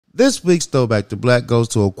This week's Throwback to Black goes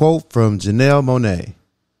to a quote from Janelle Monáe.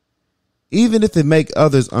 Even if it make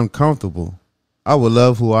others uncomfortable, I will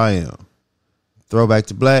love who I am. Throwback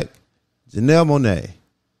to Black, Janelle Monáe.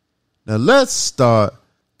 Now let's start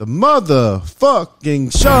the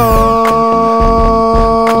motherfucking show.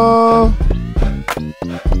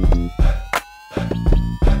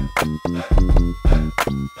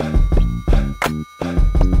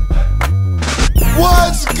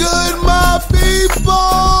 What's good, my people?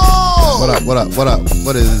 What up?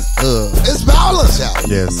 What is It's Balance out.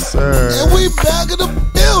 Yes, sir. And we back in the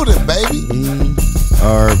building, baby. We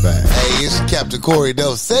are back. Hey, it's Captain Corey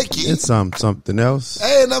Dosecki. It's something else.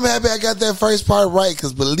 Hey, and I'm happy I got that first part right,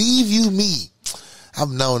 because believe you me,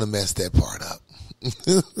 I'm known to mess that part up. He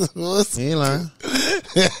ain't lying.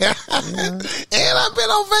 And I've been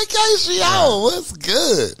on vacation, y'all. What's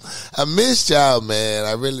good? I missed y'all, man.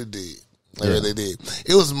 I really did. I really did.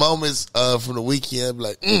 It was moments from the weekend,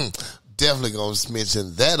 like, definitely gonna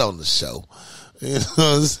mention that on the show. You know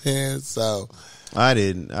what I'm saying? So I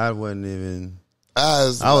didn't. I wasn't even. I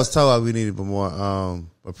was told we needed more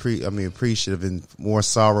appreciative and more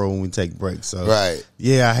sorrow when we take breaks. So right.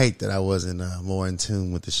 Yeah, I hate that I wasn't more in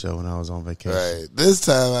tune with the show when I was on vacation. Right. This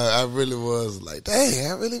time I really was like, dang,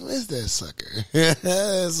 I really missed that sucker.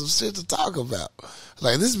 Some shit to talk about.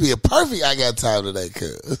 Like, this would be a perfect I got time today,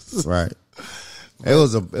 cuz. Right. It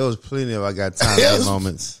was plenty of I got time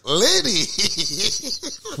moments.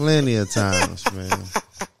 Plenty of times, man.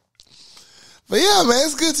 But yeah, man,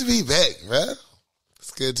 it's good to be back, right?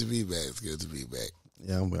 It's good to be back.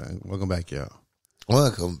 Yeah, I'm back. Welcome back, y'all.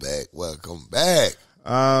 Welcome back.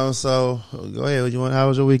 So go ahead. How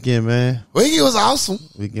was your weekend, man? Weekend was awesome.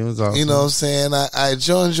 You know what I'm saying? I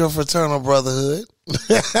joined your fraternal brotherhood.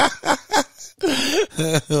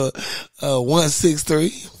 163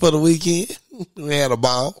 for the weekend. We had a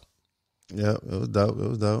ball. Yep, it was dope.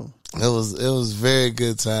 It was very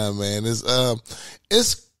good time, man.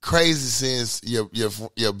 It's crazy since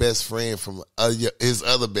your best friend from his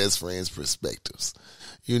other best friend's perspectives.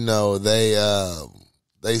 You know, they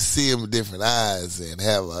see him with different eyes and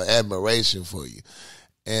have an admiration for you,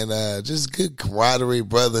 and just good camaraderie,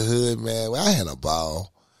 brotherhood, man. I had a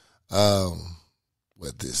ball.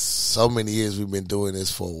 So many years we've been doing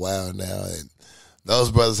this for a while now, and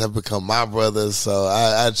those brothers have become my brothers. So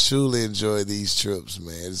I truly enjoy these trips,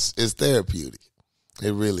 man. It's therapeutic.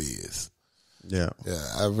 It really is. Yeah.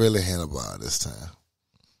 I really had a ball this time.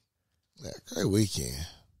 Yeah, great weekend.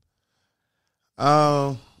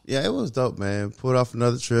 Yeah, it was dope, man. Pulled off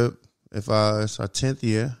another trip. It's our 10th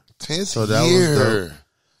year. 10th year. Was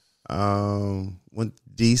dope. Went to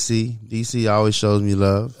DC. DC always shows me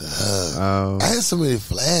love. I had so many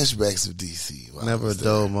flashbacks of DC. Never a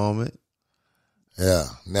dull moment. Yeah,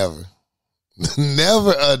 never.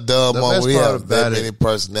 Never a dull moment. We have that many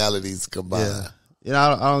personalities combined. Yeah. You know,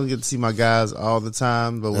 I don't get to see my guys all the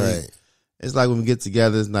time, but it's like when we get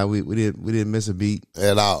together, it's like we didn't miss a beat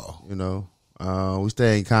at all. You know, we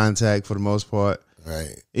stay in contact for the most part.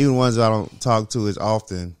 Right. Even ones I don't talk to as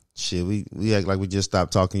often. Shit, we act like we just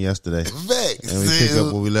stopped talking yesterday. Facts. And we pick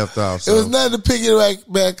up where we left off. So. It was nothing to pick it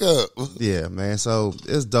back up. Yeah, man. So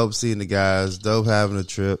it's dope seeing the guys. Dope having a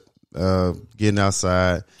trip. Getting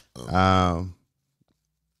outside.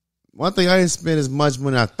 One thing, I didn't spend as much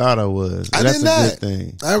money I thought I was. That's a good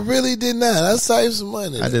thing. I really did not. I saved some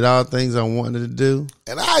money. I did all the things I wanted to do.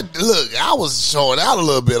 And I was showing out a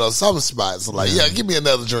little bit on some spots. So like, give me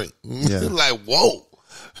another drink. Yeah. Like, whoa.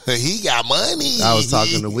 He got money. I was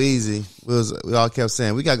talking to Weezy. We all kept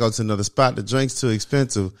saying, we got to go to another spot. The drink's too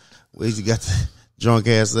expensive. Weezy got the drunk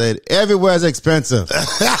ass lady. Everywhere's expensive.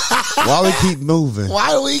 Why we keep moving?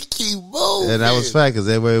 And that was fact, because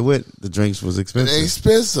everywhere we went, the drinks was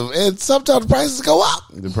expensive. And sometimes the prices go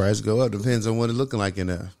up. The prices go up. Depends on what it looking like in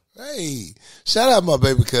there. Hey, shout out my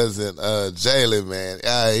baby cousin, Jalen, man.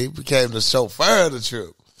 He became the chauffeur of the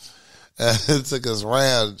trip. It took us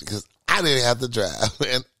around because I didn't have to drive.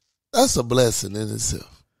 And that's a blessing in itself.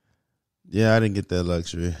 Yeah, I didn't get that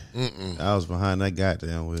luxury. I was behind that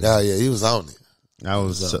goddamn wheel. Oh, yeah, he was on it. I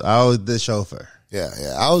was the chauffeur. Yeah.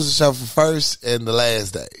 I was the chauffeur first and the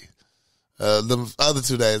last day. The other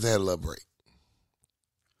 2 days, I had a little break.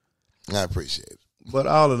 I appreciate it. But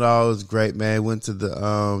all in all, it was great, man. Went to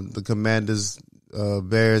the Commanders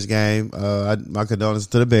Bears game. My condolences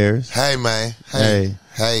to the Bears. Hey, man. Hey.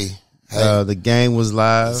 The game was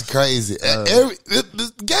live. It's crazy.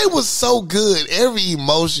 The game was so good. Every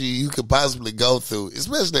emotion you could possibly go through,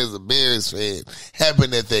 especially as a Bears fan,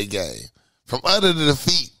 happened at that game. From under the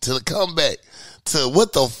defeat to the comeback to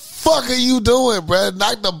what the fuck are you doing, bro?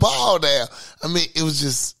 Knock the ball down. I mean, it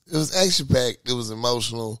was action packed. It was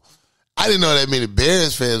emotional. I didn't know that many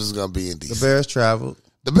Bears fans was gonna be in DC. The Bears traveled.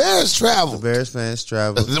 The Bears traveled. The Bears fans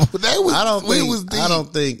traveled. I don't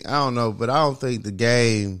know, but I don't think the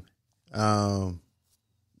game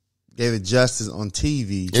gave it justice on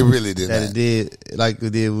TV. It really did. It did, like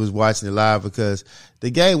it did, was watching it live, because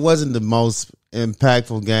the game wasn't the most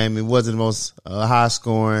impactful game. It wasn't the most high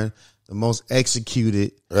scoring, the most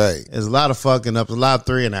executed. Right. There's a lot of fucking ups, a lot of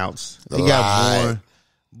 3 and outs. It got boring.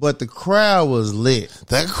 But the crowd was lit.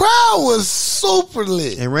 The crowd was super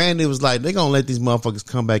lit. And Randy was like, they're going to let these motherfuckers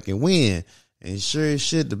come back and win. And sure as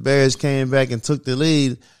shit, the Bears came back and took the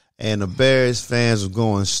lead. And the Bears fans were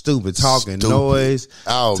going stupid, talking noise,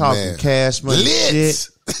 talking cash money shit.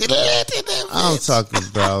 I'm talking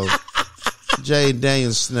about Jay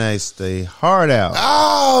Daniels snatched their heart out.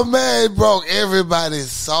 Oh, man, it broke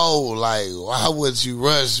everybody's soul. Like, why would you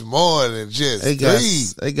rush more than just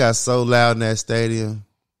They got so loud in that stadium.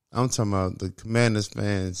 I'm talking about the Commanders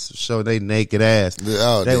fans show they naked ass.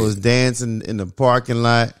 They was dancing in the parking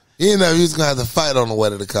lot. You know, you was going to have to fight on the way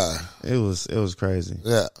to the car. It was crazy.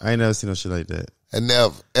 Yeah. I ain't never seen no shit like that. And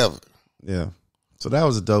never, ever. Yeah. So that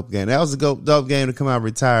was a dope game. That was a dope game to come out of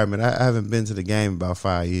retirement. I haven't been to the game in about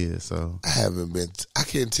 5 years. So I haven't been. I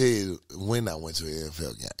can't tell you when I went to an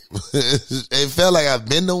NFL game. It felt like I've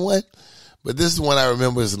been to one, but this is one I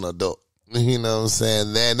remember as an adult. You know what I'm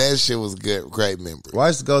saying? That shit was good. Great memory. Well, I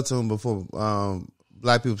used to go to them before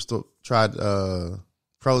black people tried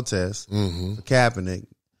protest for Kaepernick.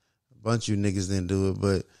 A bunch of you niggas didn't do it,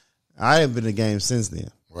 but I haven't been to a game since then.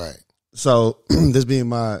 Right. So this being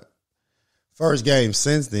my first game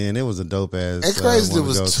since then, it was a dope ass. And crazy, there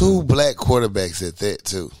was 2 black quarterbacks at that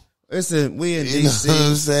too. Listen, we in DC. You know what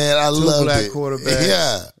I'm saying? I love 2 black it. quarterbacks.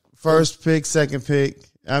 Yeah. First pick, second pick.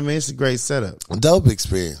 I mean, it's a great setup. Dope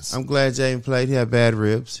experience. I'm glad Jaden played. He had bad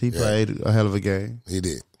ribs. He played a hell of a game. He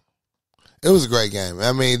did. It was a great game.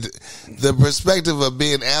 I mean, the perspective of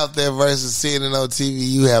being out there versus seeing it on TV,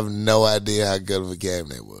 you have no idea how good of a game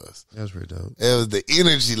that was. That was pretty dope. It was, the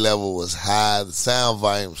energy level was high. The sound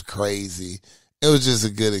volume was crazy. It was just a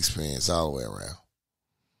good experience all the way around.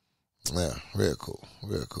 Yeah, real cool.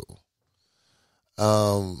 Real cool.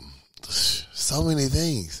 So many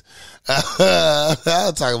things.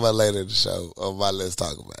 I'll talk about later in the show. Let's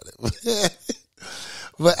talk about it.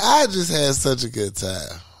 But I just had such a good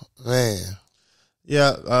time. Man.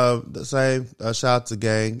 Yeah, the same. Shout out to the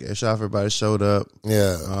gang. And shout out for everybody that showed up.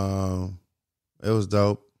 Yeah. It was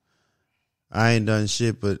dope. I ain't done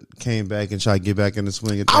shit, but came back and tried to get back in the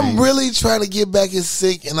swing of things. I'm really trying to get back in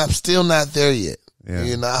sync, and I'm still not there yet. Yeah.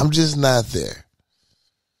 You know, I'm just not there.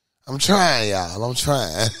 I'm trying, y'all. I'm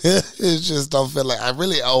trying. It just don't feel like I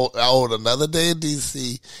really owed another day in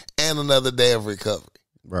DC and another day of recovery.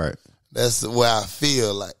 Right. That's where I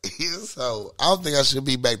feel like. So I don't think I should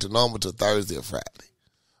be back to normal till Thursday or Friday.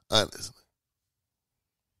 Honestly.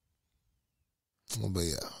 But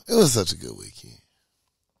yeah, it was such a good weekend.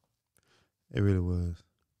 It really was.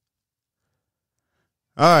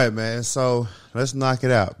 All right, man. So let's knock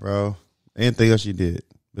it out, bro. Anything else you did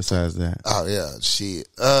besides that? Oh yeah, shit.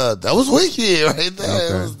 That was weekend right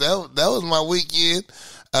there. Okay. That was my weekend.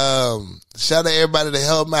 Shout out to everybody that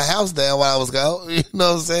held my house down while I was gone. You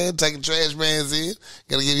know what I'm saying? Taking trash mans in.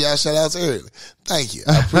 Gotta give y'all shout outs early. Thank you.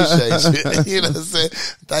 I appreciate you. You know what I'm saying?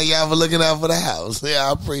 Thank y'all for looking out for the house. Yeah,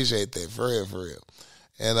 I appreciate that. For real, for real.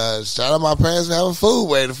 And shout out my parents for having food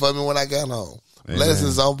waiting for me when I got home. Amen.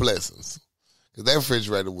 Blessings on blessings. Because that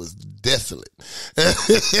refrigerator was desolate. There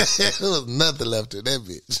was nothing left in that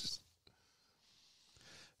bitch.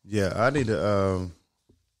 Yeah, I need to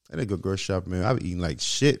go grocery shopping, man. I've been eating like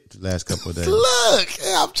shit the last couple of days. Look,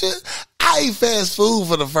 I ate fast food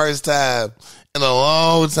for the first time in a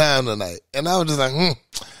long time tonight. And I was just like,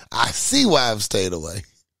 I see why I've stayed away.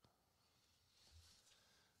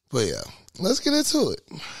 But yeah, let's get into it.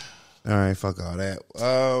 All right, fuck all that.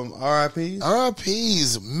 RIPs?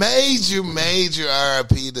 RIPs. Major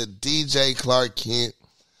RIP to DJ Clark Kent.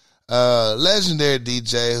 Legendary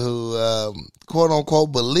DJ who, quote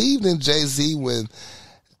unquote, believed in Jay-Z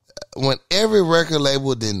when every record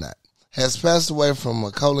label did not. Has passed away from a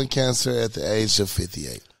colon cancer at the age of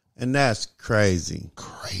 58. And that's crazy.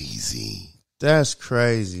 That's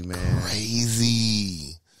crazy, man.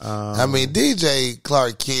 Crazy. I mean, DJ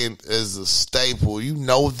Clark Kent is a staple. You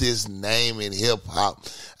know this name in hip hop.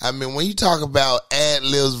 I mean, when you talk about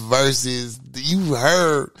ad-libs verses, you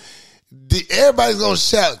heard everybody's gonna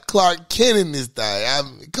shout Clark Kent in this thing. I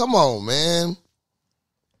mean, come on, man.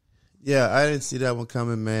 Yeah, I didn't see that one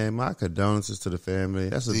coming, man. My condolences to the family.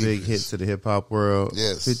 That's a big hit to the hip hop world.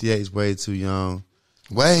 Yes. 58 is way too young.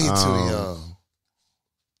 Way too young.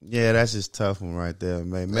 Yeah, that's just tough one right there,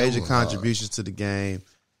 man. Major contributions to the game.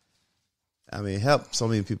 I mean, helped so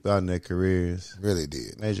many people out in their careers. Really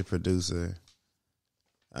did. Major producer.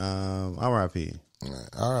 R.I.P. Right.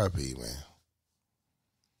 R.I.P.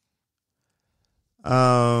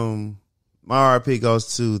 Man. My R.I.P.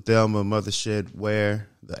 goes to Thelma Mothershed Ware,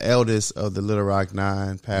 the eldest of the Little Rock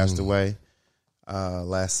Nine, passed away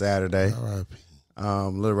last Saturday. R.I.P.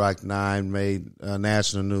 Little Rock Nine made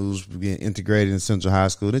national news, being integrated in Central High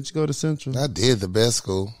School. Did you go to Central? I did, the best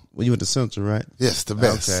school. Well, you went to Central, right? Yes, the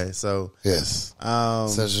best. Okay, so yes,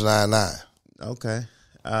 Central 99. Okay,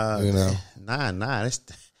 You know,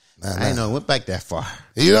 9-9. I ain't know it went back that far.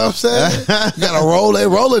 you know what I'm saying? You gotta roll that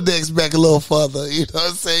Rolodex back a little further. You know what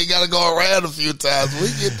I'm saying? You gotta go around a few times. We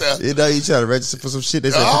get there. You know, you try to register for some shit.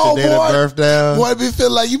 They say put your date of birth down. Boy, be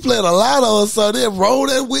feel like you playing a lotto or something. Then roll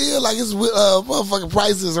that wheel like it's motherfucking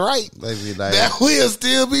Price is Right. They be like, that wheel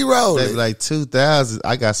still be rolling. They be like 2000.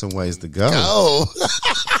 I got some ways to go.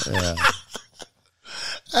 Yeah.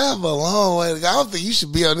 I have a long way to go. I don't think you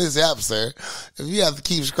should be on this app, sir, if you have to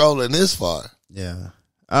keep scrolling this far. Yeah.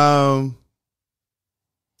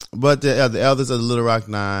 But the elders of the Little Rock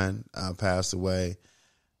Nine passed away.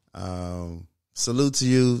 Salute to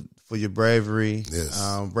you for your bravery,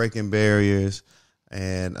 breaking barriers,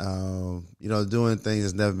 and doing things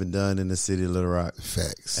that's never been done in the city of Little Rock.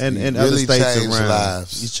 Facts. And really other states changed around.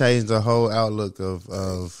 Lives. You changed the whole outlook of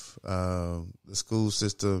the school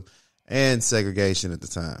system and segregation at the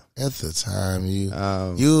time. At the time, you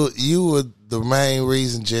were the main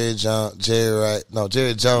reason Jerry Jones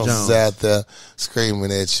is out there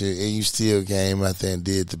screaming at you, and you still came out there and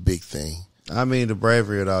did the big thing. I mean, the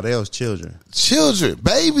bravery of it all. They was children,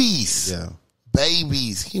 babies. Yeah,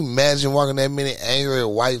 babies. Can you imagine walking that many angry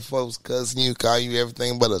white folks cussing you, calling you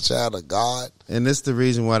everything but a child of God? And this is the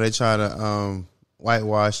reason why they try to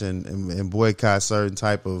whitewash and boycott certain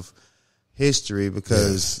type of history,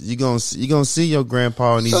 because you're gonna see your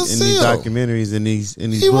grandpa in these documentaries, in these he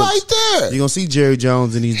books. Right there. You're gonna see Jerry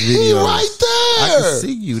Jones in these videos. He right there. I can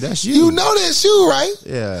see you. That's you. You know that's you, right?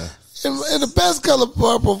 Yeah. And the best color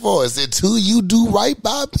purple for us until you do right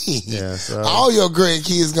by me. Yeah. So all your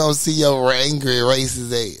grandkids gonna see your angry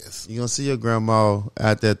racist ass. You're gonna see your grandma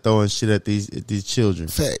out there throwing shit at these children.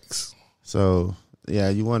 Facts. So yeah,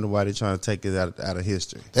 you wonder why they're trying to take it out of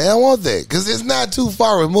history. They don't want that because it's not too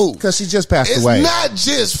far removed. Because she just passed away. It's not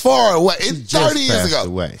just far away. It's 30 years ago.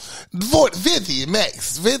 Away. 50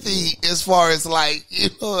 max. 50 as far as like,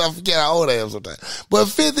 I forget how old I am sometimes. But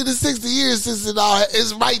 50 to 60 years since it all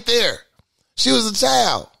is right there. She was a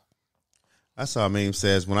child. I saw a meme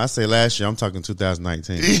says, when I say last year, I'm talking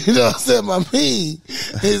 2019. You know what I'm saying? My meme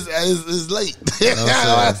is late.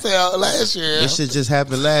 I say last year. This shit just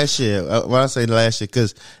happened last year. When I say last year,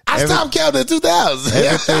 because I stopped counting in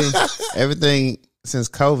 2000. Everything since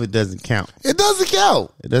COVID doesn't count. It doesn't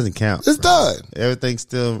count. It doesn't count. It's done. Everything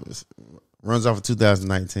still runs off of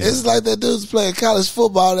 2019. It's like that dude's playing college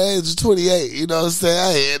football at the age of 28. You know what I'm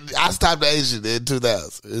saying? I stopped aging in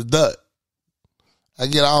 2000. It's done. I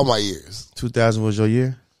get all my years. 2000 was your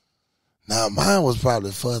year? No, mine was probably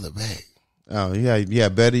further back. Oh, you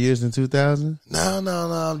had better years than 2000? No.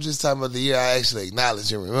 I'm just talking about the year I actually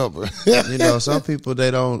acknowledge and remember. Some people, they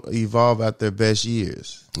don't evolve out their best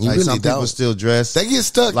years. You really some people don't. Still dress. They get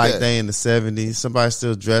stuck like there. They in the 70s. Somebody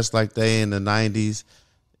still dressed like they in the 90s.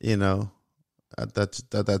 I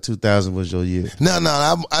thought 2000 was your year. No,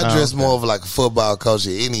 I dress more of like a football coach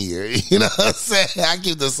any year. You know what I'm saying? I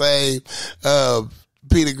keep the same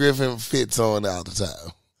Peter Griffin fits on all the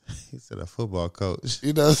time. He said a football coach.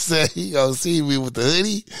 You know what I'm saying? You gonna see me with the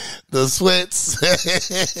hoodie, the sweats,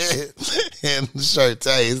 and the shirt.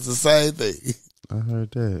 Hey, it's the same thing. I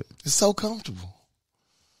heard that. It's so comfortable.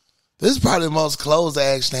 This is probably the most clothes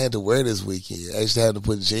I actually had to wear this weekend. I actually had to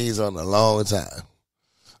put jeans on a long time.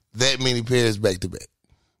 That many pairs back to back.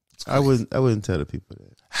 I wouldn't tell the people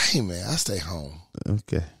that. Hey man, I stay home.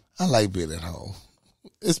 Okay. I like being at home.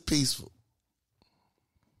 It's peaceful.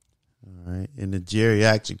 All right. And the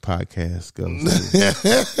geriatric podcast goes.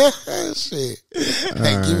 Shit.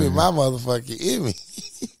 Hey, give me my motherfucking Emmy.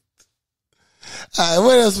 All right,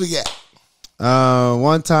 what else we got?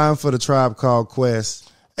 One time for the Tribe Called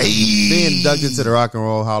Quest. Hey. Being inducted to the Rock and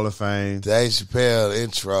Roll Hall of Fame. Dave Chappelle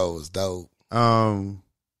intro was dope.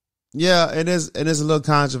 Yeah, it is a little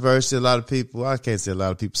controversial. A lot of people, I can't say a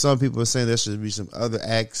lot of people, some people are saying there should be some other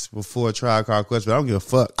acts before Tribe Called Quest, but I don't give a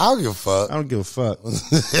fuck. I don't give a fuck.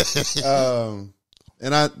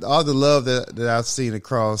 And all the love that I've seen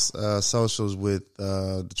across socials with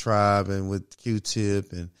the Tribe and with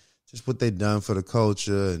Q-Tip and just what they've done for the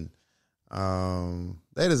culture, and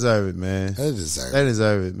they deserve it, man. They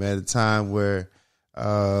deserve it, man. At a time where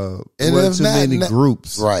and there weren't too many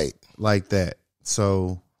groups right like that.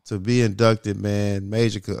 So to be inducted, man,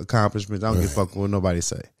 major accomplishments. I don't give a fuck what nobody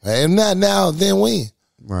say. And not now, then when?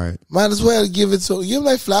 Right. Might as well give them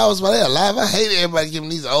their flowers while they're alive. I hate everybody giving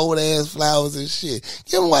these old ass flowers and shit.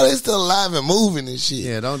 Give them while they still alive and moving and shit.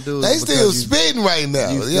 Yeah, don't do it. They still spitting right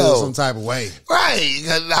now. You feel some type of way. Right.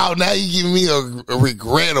 Now you giving me a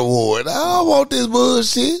regret award. I don't want this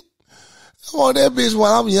bullshit. I want that bitch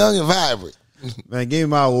while I'm young and vibrant. Man, give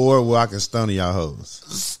me my award where I can stun on y'all hoes.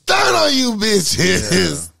 Stun on you bitches.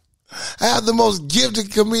 Yeah. I have the most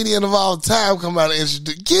gifted comedian of all time come out and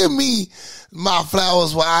introduce. Give me my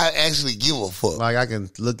flowers where I actually give a fuck. Like I can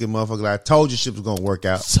look at motherfuckers like, I told you shit was gonna work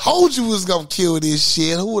out. Told you was gonna kill this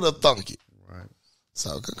shit. Who would have thunk it? Right.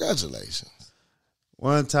 So congratulations.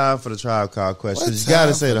 One time for the trial call question. You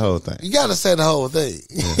gotta say the whole thing. You gotta say the whole thing.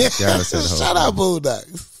 Yeah, you gotta say the whole Shout thing. out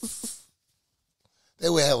Bulldogs. They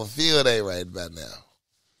would have a field day right about now.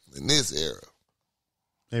 In this era.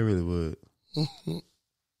 They really would.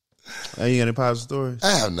 Hey, you got any positive stories?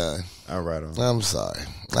 I have none. All right on. I'm sorry.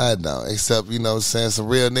 I don't. Except, saying some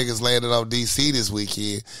real niggas landed on DC this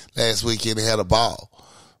weekend. Last weekend they had a ball.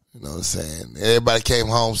 You know what I'm saying? Everybody came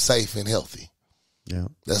home safe and healthy. Yeah.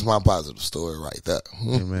 That's my positive story right there.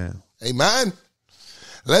 Amen. Amen.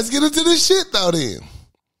 Let's get into this shit though then.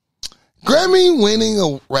 Grammy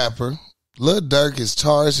winning rapper Lil Durk is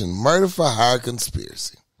charged in murder for hire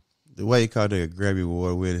conspiracy. The way you called it a Grammy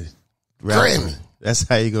Award with it. Grammy. That's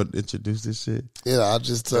how you gonna introduce this shit? Yeah, I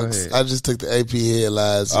just took the AP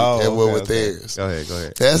headlines and went with theirs. Go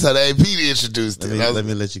ahead. That's how the AP introduced it. Let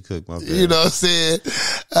me let you cook, my bad. You know what I'm saying?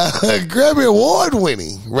 Grammy Award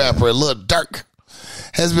winning rapper Lil Durk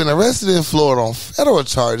has been arrested in Florida on federal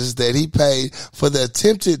charges that he paid for the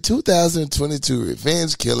attempted 2022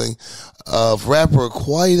 revenge killing of rapper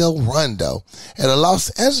Quavo Rondo at a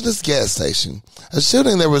Los Angeles gas station, a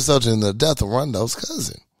shooting that resulted in the death of Rondo's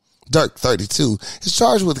cousin. Durk, 32, is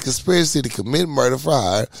charged with a conspiracy to commit murder for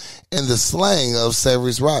hire and the slaying of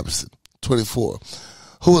Savory Robinson, 24,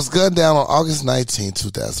 who was gunned down on August 19,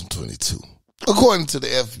 2022, according to the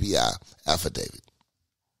FBI affidavit.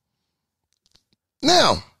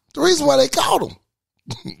 Now, the reason why they called him,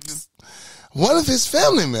 one of his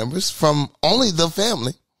family members from Only the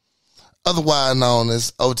Family, otherwise known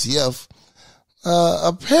as OTF,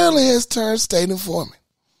 apparently has turned state informant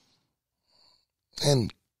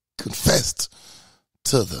and confessed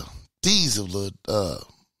to the deeds of Lil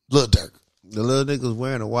Durk. The little nigga was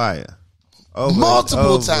wearing a wire.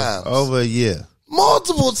 Multiple times. Over a year.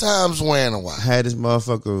 Multiple times wearing a wire. Had this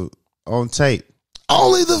motherfucker on tape.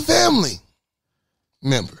 Only the Family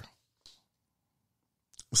member.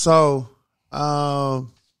 So,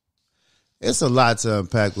 it's a lot to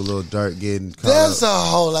unpack with Lil Durk getting caught There's up. a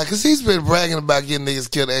whole lot, because he's been bragging about getting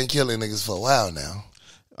niggas killed and killing niggas for a while now.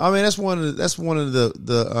 I mean, that's one of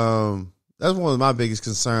my biggest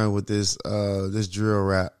concerns with this drill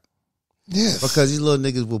rap. Yes. Because these little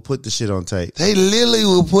niggas will put the shit on tape. They literally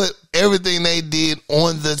will put everything they did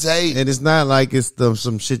on the tape. And it's not like it's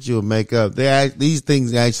some shit you'll make up. These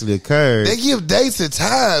things actually occurred. They give dates and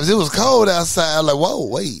times. It was cold outside. I'm like, whoa,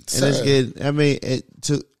 wait. And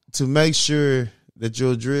to make sure that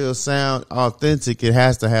your drill sound authentic, it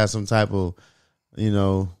has to have some type of,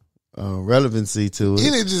 relevancy to it. He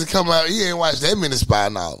didn't just come out. He ain't watched that many spy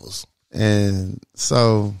novels. And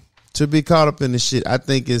so to be caught up in the shit, I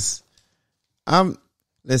think I'm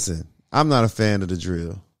not a fan of the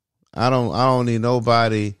drill. I don't need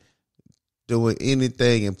nobody doing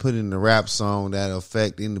anything and putting in a rap song that'll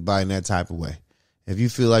affect anybody in that type of way. If you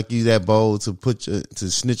feel like you that bold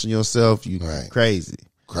to snitch on yourself, you crazy.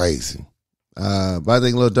 Crazy. But I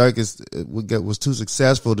think Lil Durk was too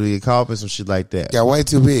successful to get caught up in some shit like that. Got way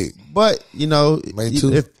too big. But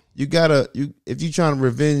if you trying to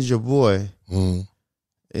revenge your boy,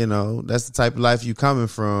 that's the type of life you coming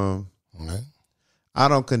from. Right. I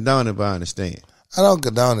don't condone it, but I understand. I don't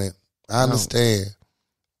condone it. I understand,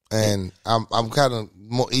 and I'm kind of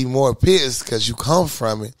even more pissed because you come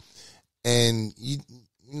from it, and you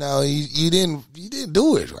didn't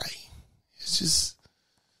do it right. It's just,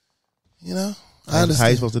 I understand. How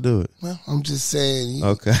you supposed to do it? Well, I'm just saying.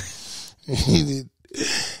 Okay. You did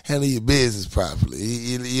handle your business properly.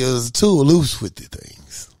 You was too loose with the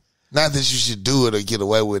things. Not that you should do it or get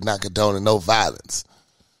away with not condoning no violence.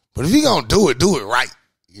 But if you gonna do it right.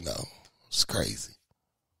 It's crazy.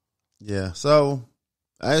 Yeah. So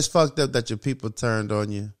it's fucked up that your people turned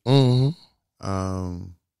on you. Mm-hmm.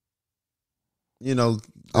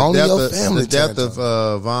 Only your family. The death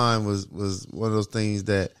of Vine was one of those things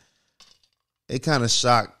that it kind of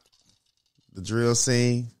shocked the drill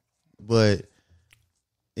scene. But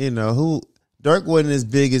Durk wasn't as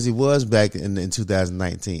big as he was back in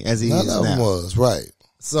 2019 as he is now. None of them was right.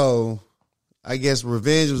 So I guess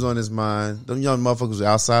revenge was on his mind. Them young motherfuckers was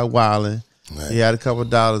outside wilding. Right. He had a couple of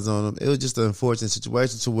dollars on him. It was just an unfortunate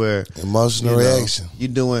situation to where emotional reaction. You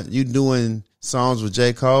doing songs with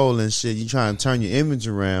J. Cole and shit. You trying to turn your image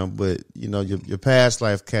around, but your past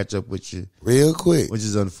life catch up with you real quick, which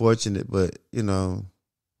is unfortunate. But you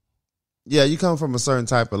come from a certain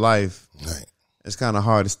type of life. Right. It's kind of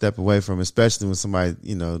hard to step away from, especially when somebody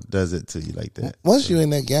does it to you like that. Once you're in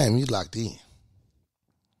that game, you locked in.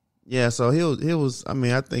 Yeah, so he was. I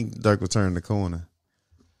mean, I think Dirk was turning the corner.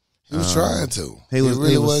 He was trying to. He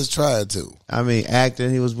really was trying to. I mean, acting.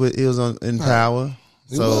 He was in Power.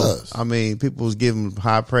 He was. I mean, people was giving him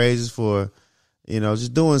high praises for,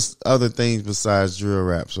 just doing other things besides drill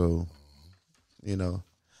rap. So,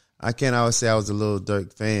 I can't always say I was a little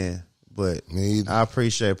Dirk fan, but I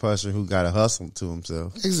appreciate a person who got a hustle to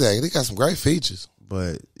himself. Exactly. He got some great features.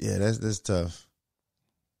 But yeah, that's tough.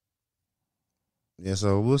 Yeah,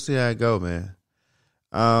 so we'll see how it go, man.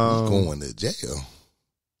 He's going to jail.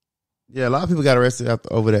 Yeah, a lot of people got arrested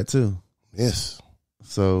over that too. Yes.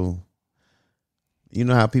 So, you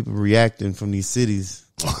know how people reacting from these cities.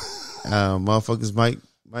 Motherfuckers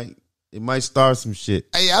might start some shit.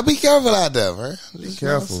 Hey, I be careful out there, man. Be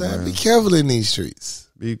careful, man. Be careful in these streets.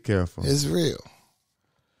 Be careful. It's real.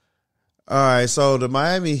 All right, so the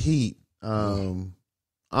Miami Heat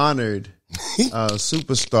honored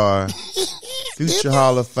superstar, future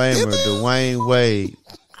Hall of Famer Dwayne Wade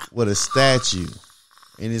with a statue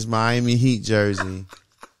in his Miami Heat jersey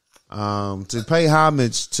to pay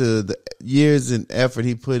homage to the years and effort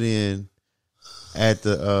he put in at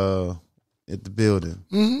the building.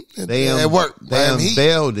 Mm-hmm. They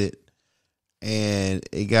unveiled it, and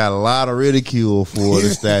it got a lot of ridicule for the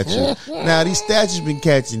statue. Now these statues been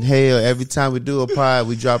catching hell every time we do a pod.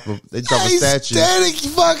 They drop a statue. Static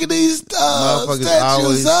fucking these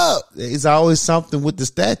statues up. It's always something with the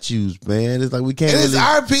statues, man. It's like we can't. It's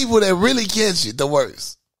our people that really catch it the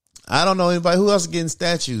worst. I don't know anybody who else is getting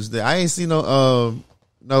statues. I ain't seen no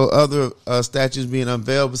other statues being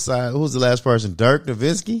unveiled besides, who's the last person? Dirk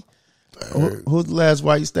Nowitzki? Who's the last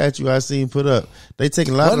white statue I seen put up? They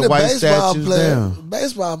taking a lot of the white statues down.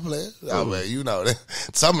 Baseball players. Oh man,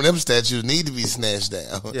 some of them statues need to be snatched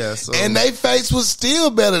down. Yeah, so. And they face was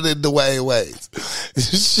still better than Dwayne Wade's.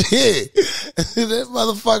 Shit. That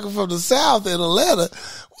motherfucker from the South in Atlanta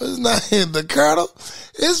was not in the Colonel.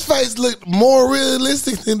 His face looked more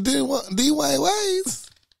realistic than Dwayne Wade's.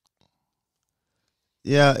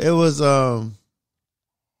 Yeah, it was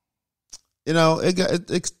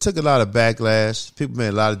it took a lot of backlash. People made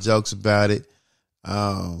a lot of jokes about it.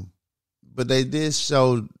 But they did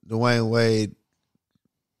show Dwayne Wade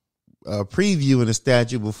previewing the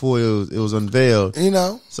statue before it was unveiled.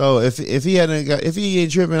 So if he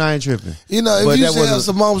ain't tripping, I ain't tripping. If you should have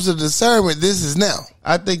some moments of discernment, this is now.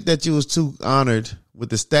 I think that you was too honored with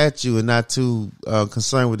the statue and not too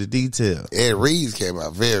concerned with the detail. Ed Reed came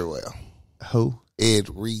out very well. Who? Ed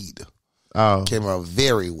Reed. Oh, came out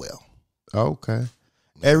very well. Okay.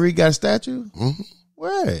 Ed Reed got a statue? Mm-hmm.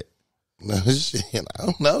 Where? No shit, I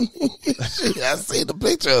don't know. Shit, I seen the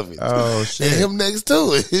picture of it. Oh shit, and him next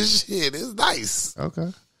to it. Shit, it's nice.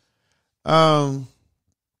 Okay.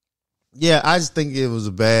 Yeah, I just think it was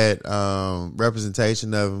a bad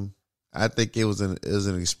representation of him. I think it was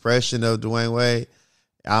an expression of Dwayne Wade.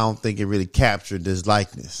 I don't think it really captured his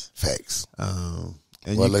likeness. Facts.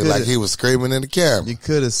 And it looked like he was screaming in the camera. You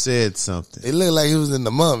could have said something. It looked like he was in the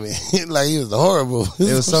Mummy. Like he was the horrible.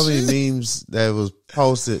 There was so many memes that was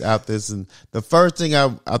posted out this, and the first thing I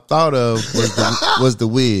thought of was the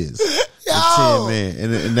Wiz. The 10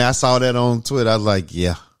 Man. And I saw that on Twitter. I was like,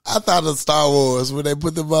 yeah. I thought of Star Wars when they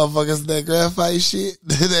put the motherfuckers in that graphite shit,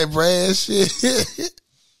 that brand shit.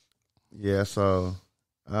 Yeah, so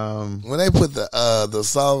when they put the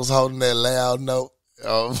songs holding that loud note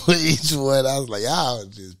for each one, I was like, y'all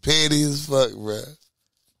just petty as fuck, bro.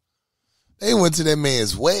 They went to that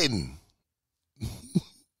man's wedding.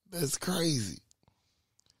 That's crazy.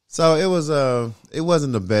 So it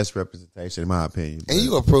wasn't the best representation in my opinion. And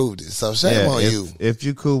you approved it, so shame on you. If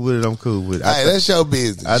you cool with it, I'm cool with it. Hey, that's your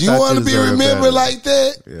business. You want to be remembered like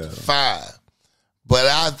that? Yeah. Fine. But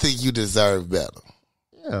I think you deserve better.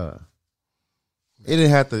 Yeah. It didn't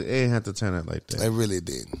have to turn out like that. It really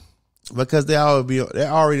didn't. Because they're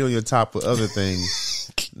already on your top of other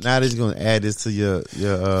things. Now they're gonna add this to your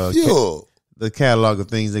fuel. The catalog of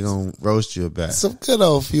things they're gonna roast you about. Some good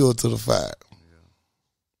old fuel to the fire.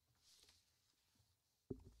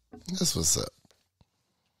 That's what's up.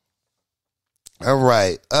 All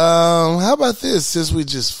right. How about this? Since we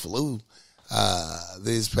just flew,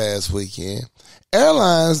 this past weekend.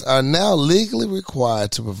 Airlines are now legally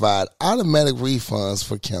required to provide automatic refunds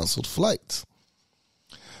for canceled flights.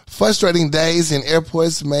 Frustrating days in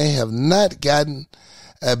airports may have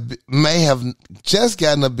just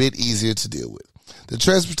gotten a bit easier to deal with. The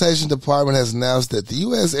Transportation Department has announced that the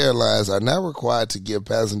U.S. airlines are now required to give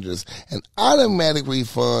passengers an automatic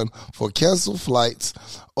refund for canceled flights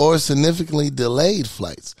or significantly delayed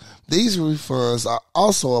flights. These refunds are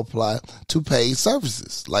also apply to paid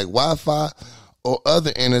services like Wi-Fi or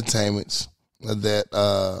other entertainments that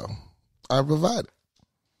are provided.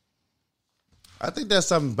 I think that's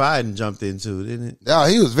something Biden jumped into, didn't it? Oh,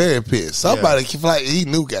 he was very pissed. Somebody flight he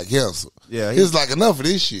knew got canceled. Yeah, he was like, enough of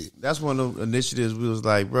this shit. That's one of the initiatives we was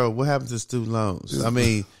like, bro, what happened to student loans? I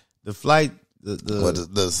mean, the flight,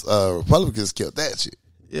 the Republicans killed that shit.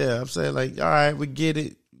 Yeah, I'm saying like, all right, we get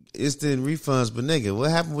it. Instant refunds, but nigga,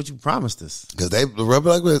 what happened? What you promised us? Because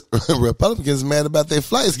the Republicans mad about their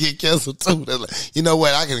flights get canceled too. They're like, you know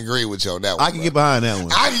what? I can agree with you on that one. I can get behind that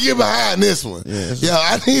one. I can get behind this one. Yeah,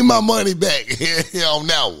 I need my money back on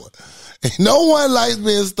that one. No one likes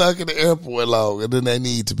being stuck in the airport longer than they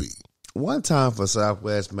need to be. One time for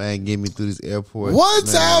Southwest, man, get me through this airport. One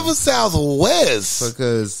time for Southwest,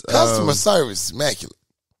 because customer service is immaculate.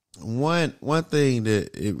 One thing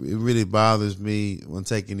that it really bothers me when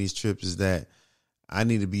taking these trips is that I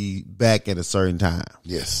need to be back at a certain time.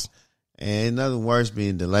 Yes. And nothing worse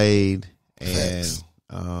being delayed and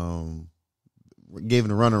giving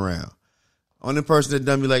a runaround. Only person that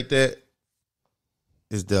done me like that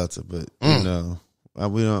is Delta, but you know, I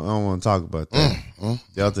don't want to talk about that.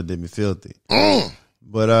 Delta did me filthy. But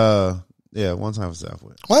yeah, one time for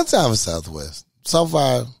Southwest. One time for Southwest. So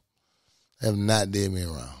far, have not did me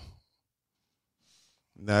wrong.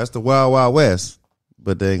 Now, it's the Wild Wild West,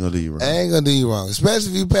 but they ain't gonna do you wrong. They ain't gonna do you wrong.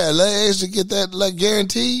 Especially if you pay a little extra to get that like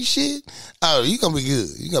guaranteed shit. Oh, you gonna be good.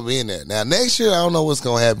 You gonna be in there. Now, next year, I don't know what's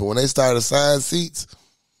gonna happen. When they start assigning seats,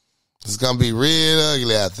 it's gonna be real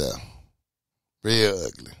ugly out there. Real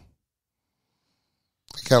ugly.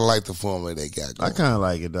 I kind of like the formula they got going. I kind of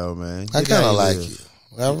like it, though, man. I kind of like it.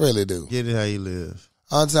 I really do. Get it how you live.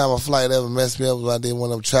 All the time a flight ever messed me up was I did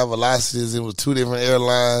one of them Travelocities. It was two different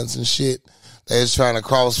airlines and shit. They was trying to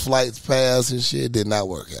cross flights paths and shit. It did not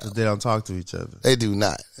work out. They don't talk to each other. They do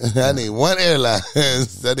not. I need one airline. I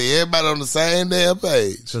need everybody on the same damn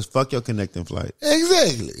page. Just fuck your connecting flight.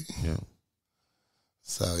 Exactly. Yeah.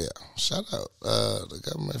 So, yeah. Shout out. The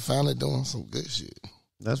government finally doing some good shit.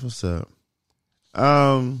 That's what's up.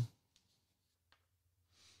 What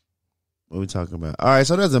we talking about? All right,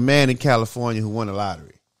 so there's a man in California who won the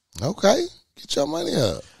lottery. Okay. Get your money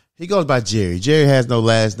up. He goes by Jerry. Jerry has no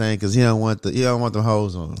last name because he don't want the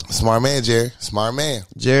hoes on him. Smart man, Jerry. Smart man.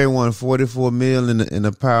 Jerry won $44 million in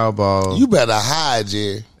the Powerball. You better hide,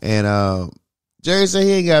 Jerry. And Jerry said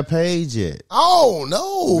he ain't got paid yet. Oh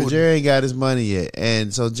no, but Jerry ain't got his money yet.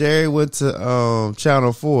 And so Jerry went to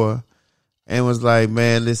Channel 4 and was like,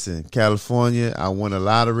 "Man, listen, California, I won a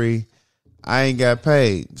lottery. I ain't got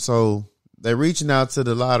paid." So they're reaching out to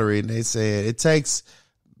the lottery and they said it takes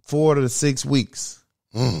 4 to 6 weeks.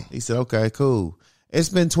 He said, okay, cool. It's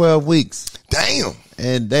been 12 weeks. Damn.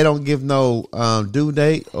 And they don't give no due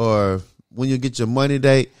date or when you get your money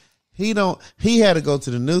date. He had to go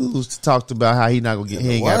to the news to talk about how he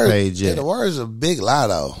ain't got paid yet. The words of Big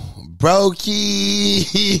Lotto.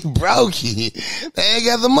 Brokey. They ain't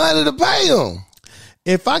got the money to pay him.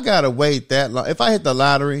 If I gotta wait that long, if I hit the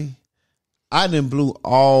lottery, I done blew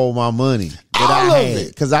all my money. All of it.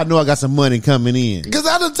 Because I know I got some money coming in. Because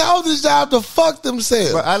I done told this job to fuck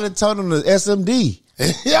themselves. But I done told them the SMD.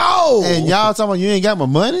 Yo. And y'all talking about you ain't got my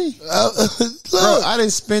money? Look. Bro, I done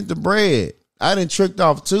spent the bread. I done tricked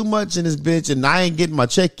off too much in this bitch and I ain't getting my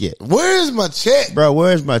check yet. Where's my check? Bro,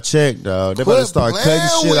 where's my check, dog? They better start cutting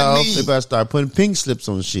shit off. Me. They better start putting pink slips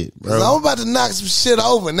on shit, bro. I'm about to knock some shit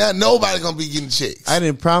over. Now nobody gonna be getting checks. I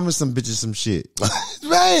didn't promise some bitches some shit.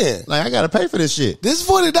 Man. Like, I gotta pay for this shit. This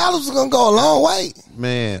 $40 is gonna go a long way.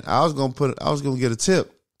 Man, I was gonna get a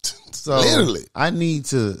tip. So literally. I need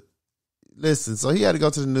to listen. So he had to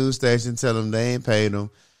go to the news station, tell them they ain't paid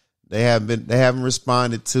him. They haven't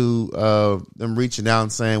responded to them reaching out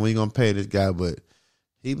and saying, when you gonna pay this guy? But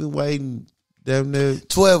he been waiting damn near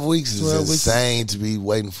 12 weeks is insane to be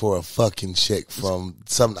waiting for a fucking check from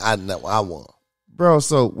something I know I want. Bro,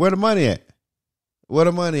 so where the money at? Where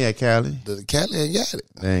the money at, Cali? The Cali ain't got it.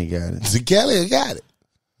 They ain't got it. The Cali ain't got it.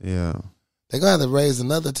 Yeah. They're gonna have to raise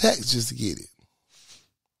another tax just to get it.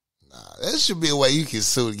 Nah, that should be a way you can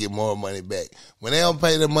sue to get more money back. When they don't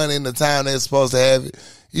pay the money in the time they're supposed to have it,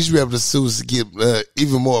 You should be able to sue to get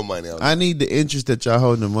even more money on it. I need the interest that y'all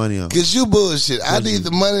holding the money on. Because you bullshit. I need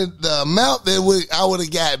the money, the amount that I would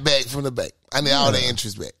have got back from the bank. I need all the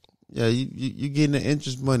interest back. Yeah, you getting the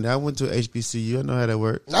interest money. I went to HBCU. I know how that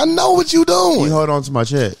works. I know what you doing. You hold on to my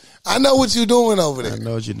check. I know what you doing over there. I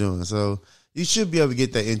know what you're doing. So you should be able to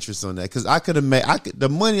get that interest on that. Because I could have made the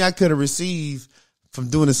money I could have received from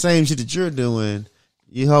doing the same shit that you're doing.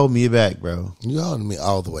 You hold me back, bro. You holding me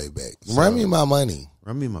all the way back. Run me my money.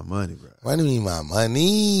 Run me my money, bro. Run me my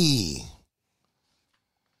money.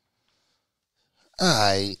 All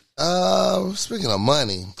right. Speaking of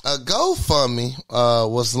money, a GoFundMe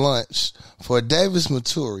was launched for Davis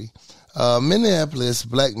Maturi, a Minneapolis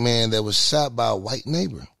black man that was shot by a white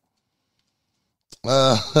neighbor.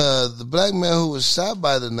 The black man who was shot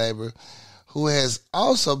by the neighbor, who has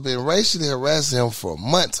also been racially harassing him for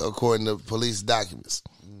months, according to police documents.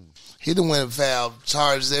 He done went and filed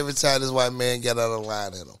charges every time this white man got out of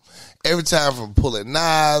line at him. Every time from pulling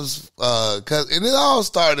knives, and it all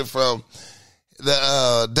started from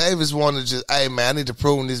the Davis wanted to just, hey man, I need to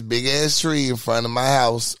prune this big ass tree in front of my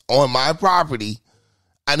house on my property.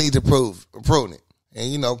 I need to prune it,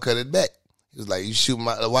 and cut it back. He was like,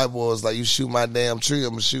 the white boy was like, you shoot my damn tree, I'm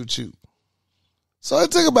gonna shoot you. So it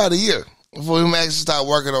took about a year before him actually started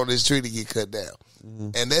working on this tree to get cut down. Mm-hmm.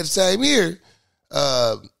 And that same year,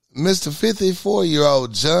 Mr.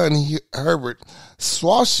 54-year-old John Herbert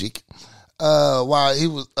Swashik, while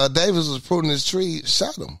Davis was pruning his tree,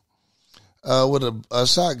 shot him with a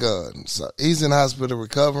shotgun. So he's in hospital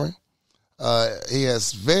recovering. He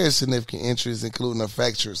has very significant injuries, including a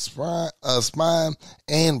fractured spine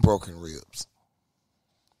and broken ribs.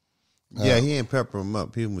 Yeah, he ain't peppering him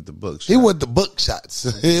up. He went with the buckshot. He went the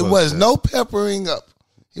buckshots. It was no peppering up.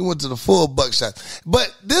 He went to the full buckshot.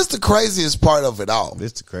 But this the craziest part of it all.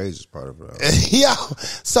 This the craziest part of it all. Yeah.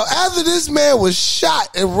 So after this man was shot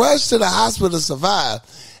and rushed to the hospital to survive,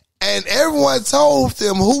 and everyone told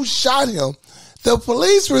them who shot him, the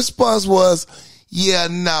police response was, yeah,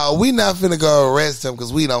 no, we not finna go arrest him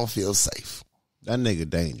because we don't feel safe. That nigga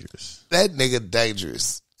dangerous. That nigga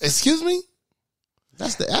dangerous. Excuse me?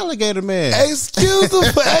 That's the alligator man. Excuse me.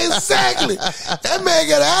 Exactly. That man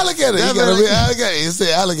got an alligator. He got a real alligator. He said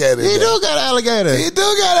alligator. He do got an alligator. He do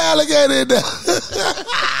got an alligator in there.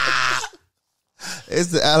 It's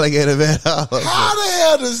the alligator man. How the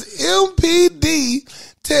hell does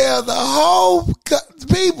MPD tell the whole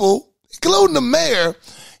people, including the mayor,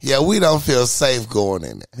 yeah, we don't feel safe going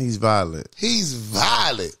in there? He's violent. He's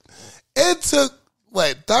violent. It took,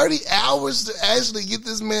 30 hours to actually get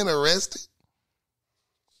this man arrested?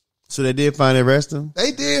 So they did finally arrest him?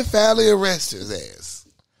 They did finally arrest his ass.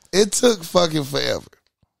 It took fucking forever.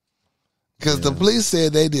 Because the police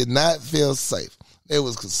said they did not feel safe. They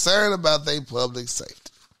was concerned about their public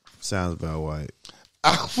safety. Sounds about white.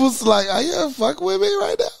 I was like, are you fucking with me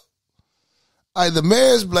right now? The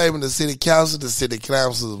mayor's blaming the city council. The city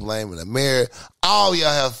council is blaming the mayor. All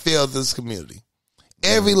y'all have failed this community.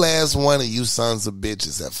 Every last one of you sons of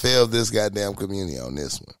bitches have failed this goddamn community on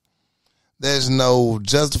this one. There's no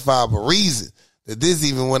justifiable reason that this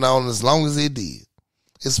even went on as long as it did.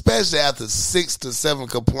 Especially after 6 to 7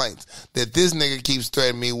 complaints that this nigga keeps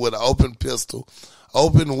threatening me with an open pistol,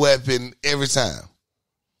 open weapon every time.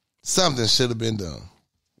 Something should have been done.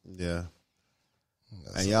 Yeah.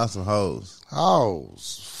 And y'all some hoes.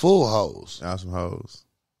 Hoes. Full hoes. Y'all some hoes.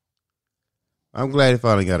 I'm glad he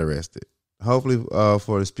finally got arrested. Hopefully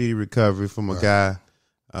for the speedy recovery from a guy.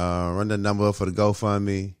 Run the number up for the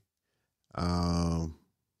GoFundMe.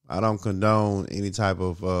 I don't condone any type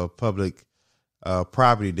of public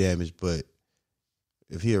property damage, but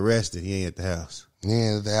if he arrested, he ain't at the house. He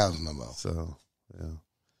ain't at the house no more. So, yeah.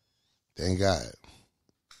 Thank God.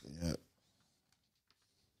 Yeah.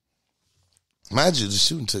 Mind you, the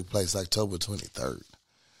shooting took place October 23rd.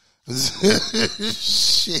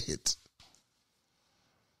 Shit.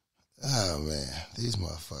 Oh, man. These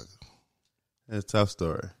motherfuckers. That's a tough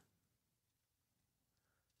story.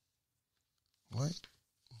 What?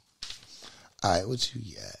 All right, what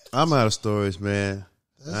you got? I'm out of stories, man.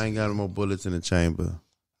 I ain't got no more bullets in the chamber.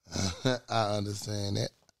 I understand that.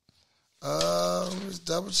 Let's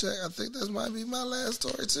double check. I think this might be my last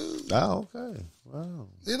story, too. Oh, okay. Wow.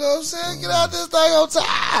 You know what I'm saying? Get out this thing on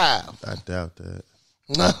time. I doubt that.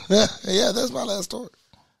 Yeah, that's my last story.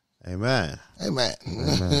 Amen. Amen.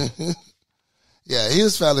 Yeah, he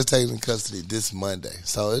was finally taken in custody this Monday.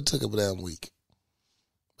 So it took a damn week.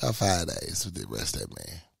 About 5 days to arrest that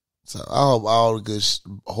man. So I hope all the good,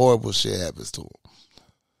 horrible shit happens to him.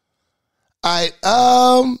 All right,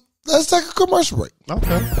 let's take a commercial break.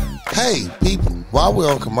 Okay. Hey, people, while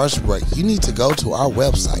we're on commercial break, you need to go to our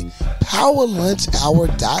website,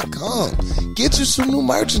 powerlunchhour.com. Get you some new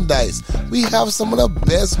merchandise. We have some of the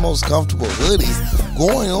best, most comfortable hoodies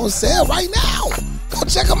going on sale right now. Go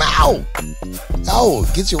check them out. Oh,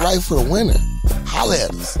 get you right for the winter. Holla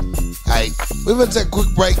at us. All right, we're going to take a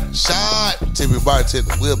quick break. Shot. Tippy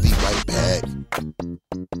Bartender. We'll be right back.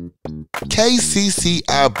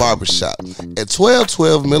 KCCI Barbershop at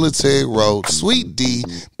 1212 Military Road, Suite D,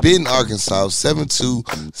 Benton, Arkansas,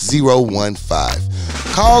 72015.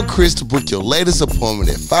 Call Chris to book your latest appointment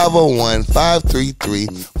at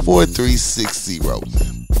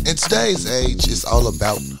 501-533-4360. In today's age, it's all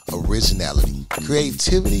about originality,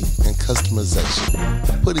 creativity, and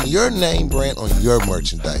customization. Putting your name brand on your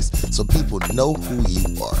merchandise so people know who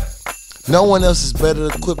you are. No one else is better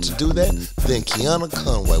equipped to do that than Kiana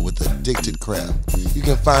Conway with Addicted Craft. You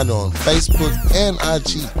can find her on Facebook and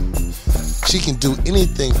IG. She can do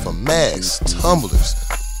anything from masks, tumblers,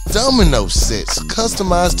 domino sets,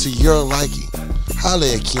 customized to your liking. Holla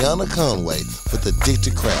at Kiana Conway with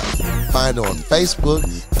Addicted Craft. Find her on Facebook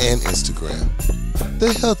and Instagram.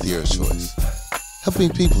 The healthier choice.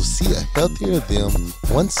 Helping people see a healthier them,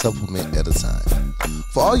 one supplement at a time.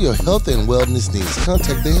 For all your health and wellness needs,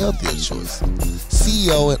 contact The Healthier Choice.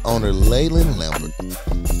 CEO and owner Leyland Lambert.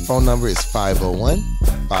 Phone number is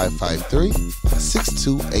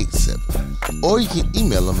 501-553-6287. Or you can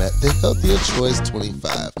email them at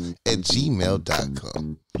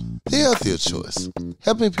thehealthierchoice25@gmail.com. The Healthier Choice.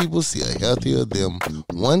 Helping people see a healthier them,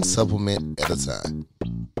 one supplement at a time.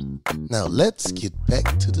 Now let's get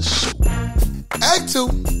back to the show. Act 2.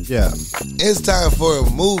 Yeah. It's time for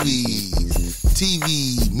movies,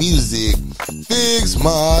 TV, music, fix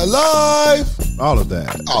my life. All of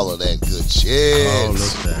that. All of that good shit. All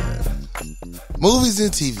of that. Movies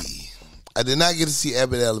and TV. I did not get to see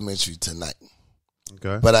Abbott Elementary tonight.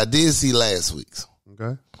 Okay. But I did see last week's.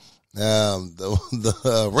 Okay.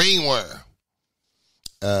 The Ringworm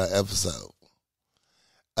episode.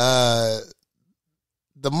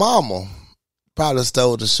 The mama probably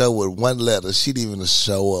stole the show with one letter. She didn't even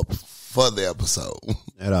show up for the episode.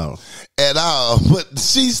 At all. At all. But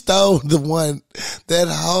she stole the one, that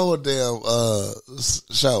whole damn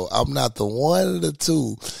show. I'm not the one of the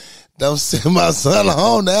two. Don't send my son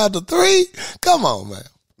home after 3. Come on, man.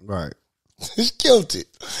 Right. She's guilty.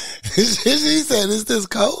 She said, is this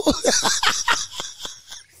cold?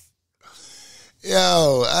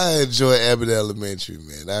 Yo, I enjoy Abbott Elementary,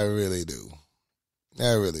 man. I really do.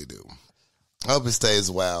 I really do. I hope it stays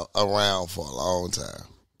around for a long time.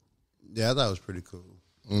 Yeah, I thought it was pretty cool.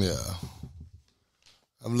 Yeah.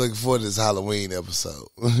 I'm looking forward to this Halloween episode.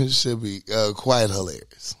 It should be quite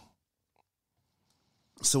hilarious.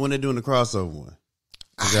 So when they're doing the crossover one?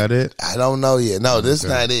 Is that it? I don't know yet. No, this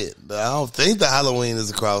Okay. not it. I don't think the Halloween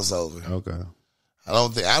is a crossover. Okay. I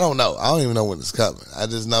don't know. I don't even know when it's coming. I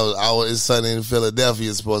just know it's something in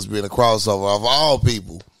Philadelphia is supposed to be in a crossover of all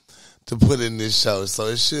people to put in this show. So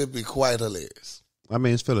it should be quite hilarious. I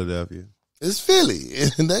mean, it's Philadelphia. It's Philly,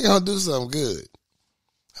 and they're going to do something good.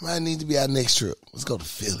 I might need to be our next trip. Let's go to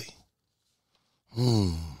Philly.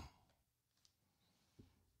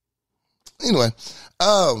 Anyway,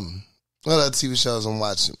 what other TV shows I'm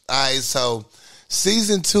watching? All right, so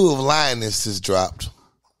season 2 of Lioness has dropped.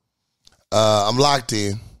 I'm locked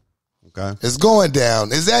in. Okay. It's going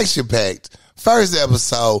down. It's action-packed. First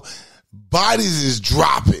episode, bodies is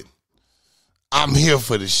dropping. I'm here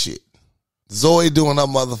for this shit. Zoe doing her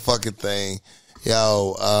motherfucking thing.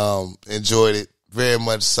 Yo, enjoyed it very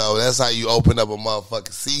much so. That's how you open up a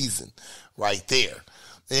motherfucking season right there.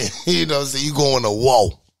 You know what I'm saying? You going to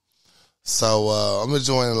whoa. So I'm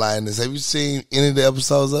enjoying the Lioness. Have you seen any of the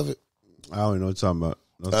episodes of it? I don't even know what you're talking about.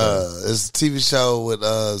 Okay. It's a TV show with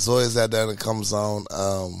Zoe's out there that comes on.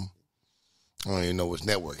 I don't even know which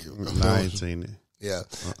network. No, I ain't seen it. Yeah.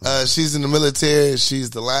 She's in the military.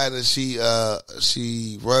 She's the Lioness. She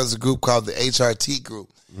runs a group called the HRT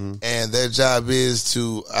group. Mm-hmm. And their job is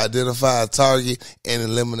to identify a target and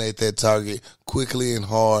eliminate that target quickly and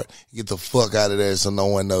hard. Get the fuck out of there so no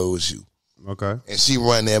one knows you. Okay. And she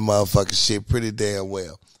run that motherfucking shit pretty damn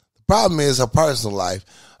well. The problem is her personal life.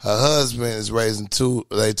 Her husband is raising two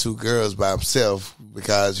girls by himself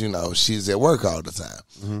because, you know, she's at work all the time.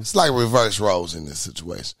 Mm-hmm. It's like reverse roles in this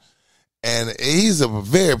situation. And he's a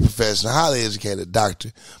very professional, highly educated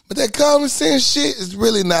doctor. But that common sense shit is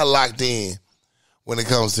really not locked in when it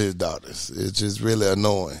comes to his daughters. It's just really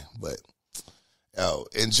annoying. But, yo,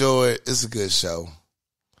 enjoy it. It's a good show.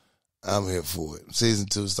 I'm here for it. Season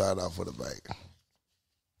 2 started off with a bang.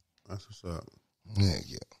 That's what's up.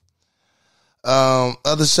 Yeah.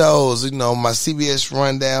 Other shows, you know, my CBS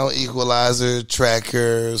Rundown, Equalizer,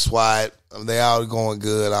 Tracker, SWAT, They all going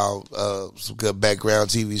good. All some good background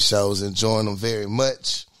TV shows. Enjoying them very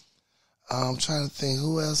much. I'm trying to think,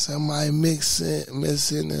 who else am I missing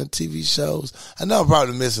in TV shows? I know I'm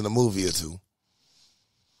probably missing a movie or two.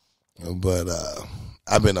 But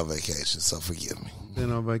I've been on vacation, so forgive me.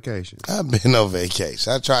 Been on vacation. I've been on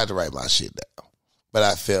vacation. I tried to write my shit down, but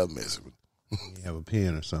I failed miserably. You have a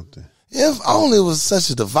pen or something. If only it was such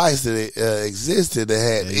a device that it existed that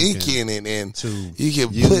had ink in it, and you can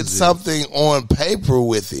put something on paper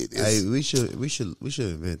with it. Hey, we should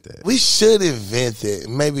invent that. We should invent it.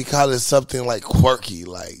 Maybe call it something like quirky,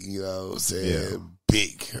 like, you know what I'm saying,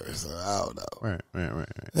 big or something. I don't know. Right.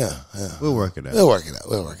 Yeah. We'll work it out. We'll work it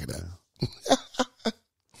out.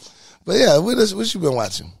 But yeah, what you been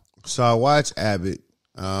watching? So I watched Abbott.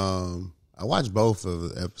 I watched both of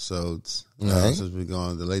the episodes since we're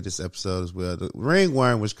going. The latest episode as well. The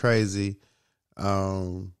ringworm was crazy.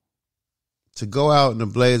 To go out in the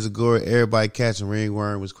blaze of glory, everybody catching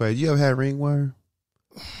ringworm was crazy. You ever had ringworm?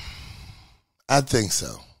 I think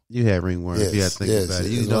so. You had ringworm. Yes, you had to think about it.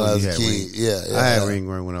 You know you had ringworm. Yeah, I had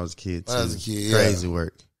ringworm when I was a kid too. Crazy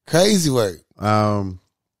work. Crazy work. But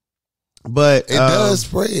it does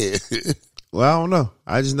spread. Well, I don't know.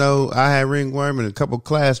 I just know I had ringworm and a couple of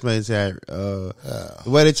classmates had. The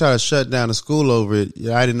way they try to shut down the school over it,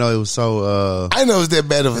 I didn't know it was so. I know it's that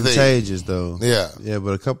bad of a thing. Contagious though. Yeah.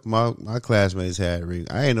 But a couple of my classmates had ring.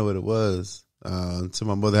 I didn't know what it was until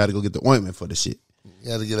my mother had to go get the ointment for the shit.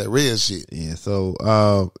 You had to get that real shit. Yeah.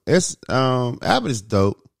 So it's Abbott is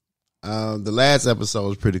dope. The last episode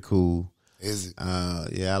was pretty cool. Is it?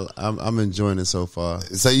 Yeah, I'm enjoying it so far.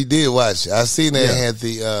 So you did watch it. I seen they had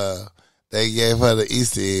the. They gave her the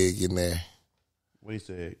Easter egg in there. What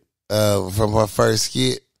Easter egg? From her first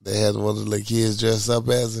skit, they had one of the kids dressed up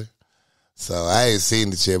as her. So I ain't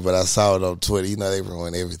seen it yet, but I saw it on Twitter. You know they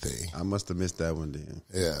ruin everything. I must have missed that one then.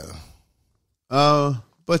 Yeah.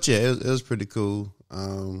 But yeah, it was pretty cool.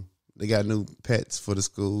 They got new pets for the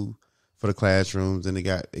school, for the classrooms, and it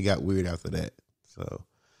got weird after that. So,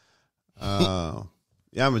 yeah,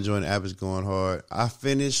 I'm enjoying it. Abbott's going hard. I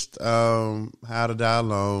finished How to Die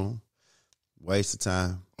Alone. Waste of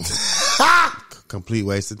time. Complete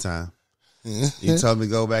waste of time. You told me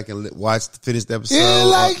to go back and finish the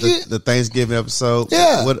episode. The Thanksgiving episode.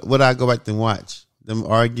 Yeah. What I go back and watch? Them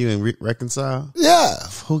argue and reconcile? Yeah.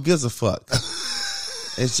 Who gives a fuck?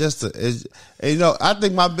 It's just I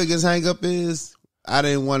think my biggest hang up is I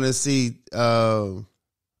didn't want to see what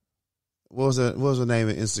was her name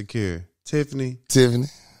in Insecure?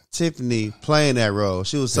 Tiffany playing that role.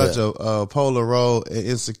 She was such a polar role in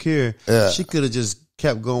Insecure. Yeah. She could have just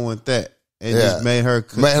kept going with that and just made her own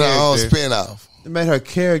spinoff. It made her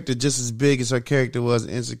character just as big as her character was in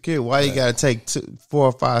Insecure. Why you got to take 4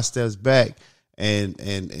 or 5 steps back and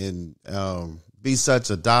be such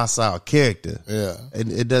a docile character? Yeah,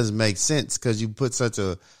 and it doesn't make sense because you put such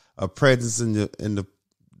a presence in the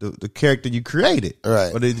character you created,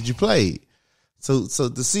 right? Or that you played. So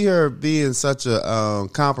to see her be in such a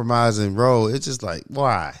compromising role, it's just like,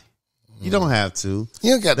 why? You don't have to.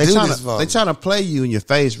 You don't got to do this for They trying to play you in your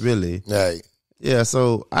face, really. Right. Yeah,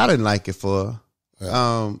 so I didn't like it for her.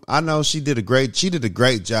 Right. I know she did a great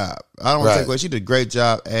job. I don't want to take away. She did a great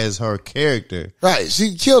job as her character. Right.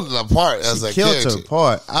 She killed it apart as a character. She killed her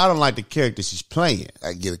apart. I don't like the character she's playing.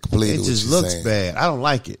 I get it completely. It just looks bad. I don't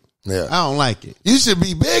like it. Yeah. I don't like it. You should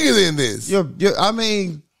be bigger than this. You're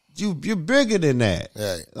bigger than that.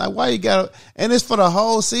 Right. Like, why you gotta, and it's for the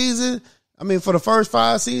whole season. I mean, for the first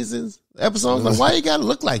 5 episodes, like, why you gotta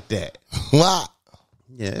look like that? Why?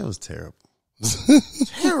 Yeah, it was terrible.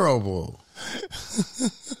 Terrible.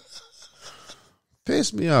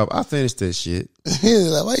 Pissed me off. I finished that shit.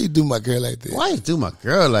 Like, why you do my girl like that? Why you do my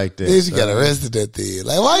girl like that? Then she got arrested that day.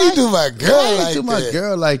 Like, why you do my girl like that? Why you do my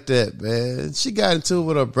girl like that, man? She got into it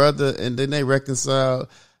with her brother, and then they reconciled.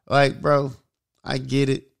 Like, bro, I get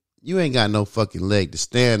it. You ain't got no fucking leg to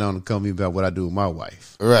stand on and come me about what I do with my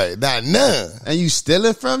wife. Right. Not none. And you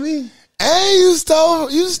stealing from me? And you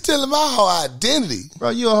stealing my whole identity.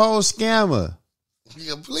 Bro, you a whole scammer.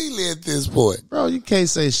 Completely at this point. Bro, you can't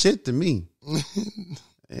say shit to me.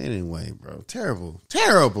 Anyway, bro. Terrible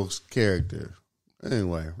character.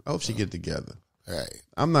 Anyway, I hope she get together. Right.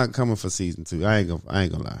 I'm not coming for season 2. I ain't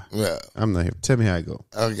gonna lie. Yeah. I'm not here. Tell me how it go.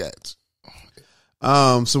 Okay.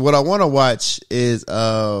 So what I want to watch is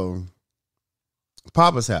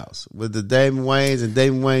Papa's House with the Damon Wayans and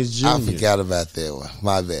Damon Wayans Jr. I forgot about that one.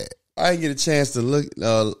 My bad. I didn't get a chance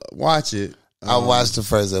to watch it. I watched the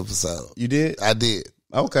first episode. You did? I did.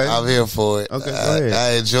 Okay. I'm here for it. Okay, go ahead.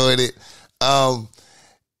 I enjoyed it.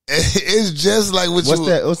 It's just like what's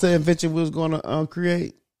that invention we was going to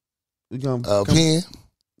create? We gonna pen.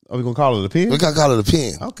 Are we gonna call it a pen? We gotta call it a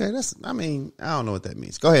pen. Okay, I don't know what that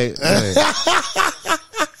means. Go ahead.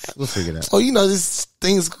 We'll figure it out. Oh, this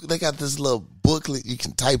things, they got this little booklet you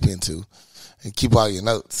can type into and keep all your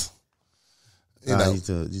notes. You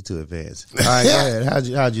too advanced. All right, go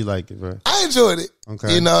ahead. How'd you like it, bro? I enjoyed it. Okay.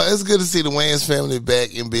 It's good to see the Wayans family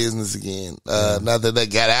back in business again. Not that they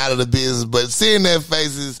got out of the business, but seeing their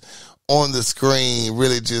faces on the screen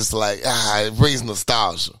really just it brings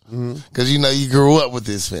nostalgia. Because, you grew up with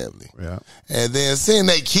this family. Yeah. And then seeing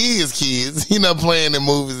their kids, playing in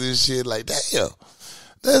movies and shit, like, damn.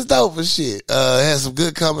 That's dope as shit. Had some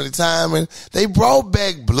good comedy timing. They brought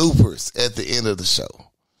back bloopers at the end of the show.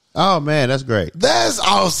 Oh man, that's great. That's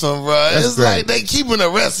awesome, bro. It's great. like they keeping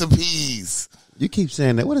the recipes. You keep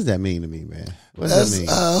saying that. What does that mean to me, man? What does that mean?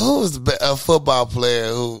 Who was a football player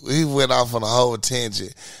who he went off on a whole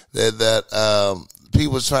tangent that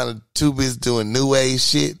people was too busy doing new age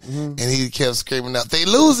shit, and he kept screaming out, "They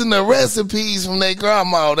losing the recipes from their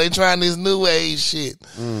grandma. They trying this new age shit."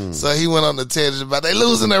 So he went on the tangent about they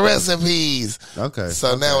losing the recipes. Okay.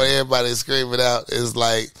 So now when everybody's screaming out, it's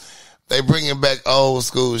like they bringing back old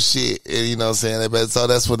school shit, and you know what I'm saying? So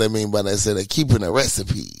that's what they mean by they say they're keeping the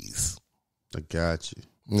recipes. I got you.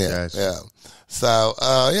 Yeah. So,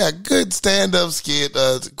 good stand-up skit,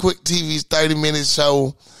 quick TV 30-minute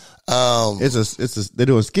show. They're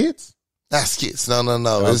doing skits? Not skits. No.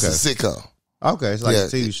 Okay. It's a sitcom. Okay, it's like a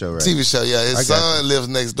TV show, right? TV show, yeah. His son lives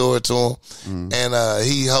next door to him, and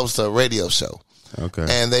he hosts a radio show. Okay.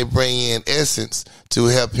 And they bring in Essence to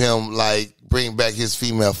help him, bring back his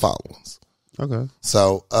female followers. Okay.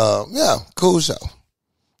 So, cool show.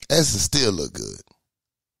 Essence still look good.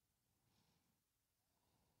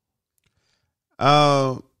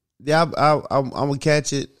 I'm gonna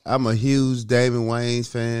catch it. I'm a huge Damon Wayans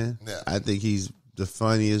fan. Yeah. I think he's the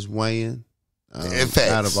funniest Wayans In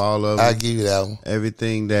fact, out of all of them. I'll give you that one.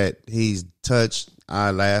 Everything that he's touched,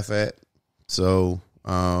 I laugh at. So,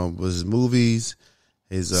 was his movies,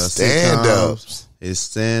 his stand-ups, his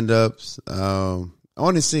stand-ups. I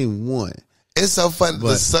only seen one. It's so funny.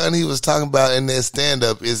 The son he was talking about in that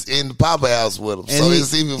stand-up is in the Papa House with him. So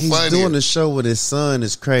it's even funnier. He's doing the show with his son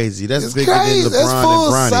is crazy. That's It's bigger crazy. than That's LeBron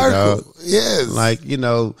full and Bronny, circle. dog. Yes.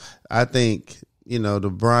 I think, the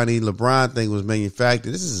LeBron thing was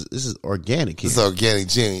manufactured. This is organic here. It's organic,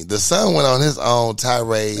 Jimmy. The son went on his own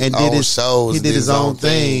tirade, And shows. He did his own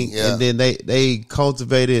thing. Yeah. And then they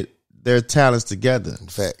cultivated their talents together.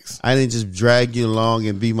 Facts. I didn't just drag you along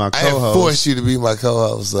and be my I co-host. didn't force you to be my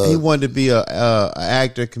co-host. He wanted to be a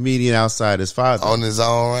actor, comedian outside his father. On his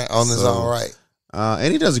own right.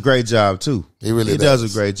 And he does a great job too. He really does a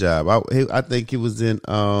great job. I think he was in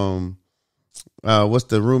what's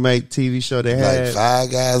the roommate TV show they had? Like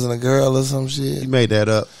 5 Guys and a Girl or some shit. He made that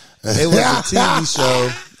up. It was a TV show.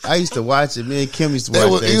 I used to watch it. Me and Kim used to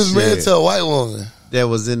watch that. He was married to a white woman. That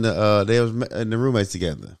was in they was in the roommates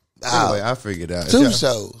together. Anyway, I figured out 2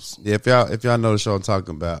 shows. Yeah, if y'all know the show I'm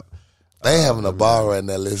talking about, they having a ball right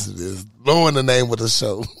now. Listen to this, knowing the name of the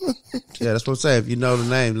show. Yeah, that's what I'm saying. If you know the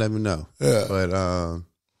name, let me know. Yeah, but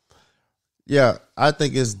yeah, I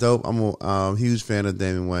think it's dope. I'm a huge fan of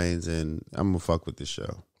Damon Wayans, and I'm gonna fuck with this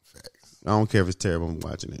show. Facts. I don't care if it's terrible. I'm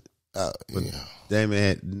watching it. But yeah.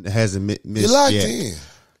 Damon hasn't missed You locked yet. in.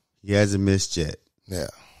 He hasn't missed yet. Yeah.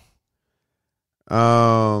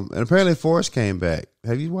 And apparently Forrest came back.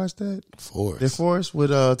 Have you watched that? Forrest. The Forrest with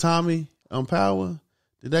Tommy on Power.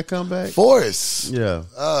 Did that come back? Forrest. Yeah.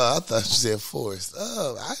 I thought you said Forrest.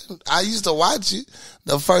 I used to watch it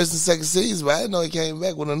the first and second season, but I didn't know he came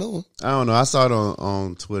back with a new one. I don't know. I saw it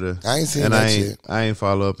on Twitter. I ain't seen that shit. I ain't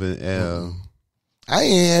follow up and I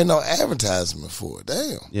ain't had no advertisement for it.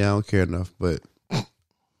 Damn. yeah, I don't care enough, but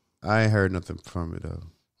I ain't heard nothing from it though.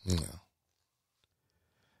 Yeah.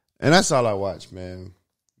 And that's all I watch, man.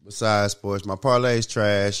 Besides sports, my parlay's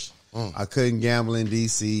trash. I couldn't gamble in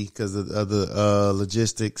DC because of the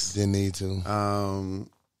logistics. Didn't need to.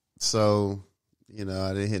 So I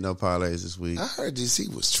didn't hit no parlays this week. I heard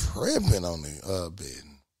DC was tripping on the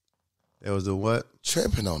betting. There was a what?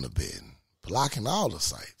 Tripping on the betting. Blocking all the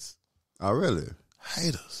sites. Oh, really?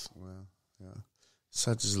 Haters. Well, yeah.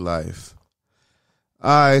 Such is life. All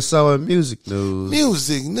right, so in music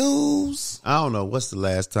news. I don't know what's the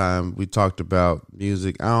last time we talked about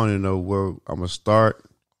music. I don't even know where I'm going to start,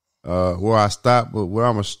 where I stop, but where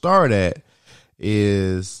I'm going to start at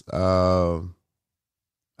is I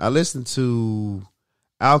listened to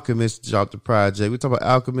Alchemist drop the project. We talk about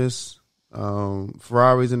Alchemist,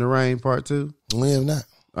 Ferraris in the Rain Part 2. We have not.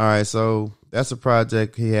 All right, so that's a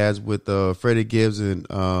project he has with Freddie Gibbs and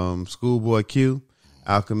Schoolboy Q.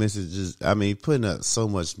 Alchemist is just, putting out so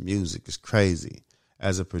much music is crazy.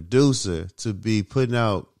 As a producer, to be putting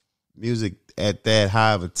out music at that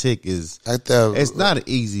high of a tick is it's not an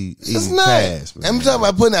easy task, man. I'm talking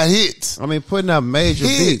about putting out hits. I mean, putting out major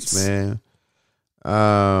beats, man.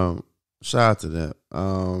 Shout out to them.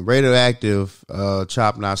 Radioactive,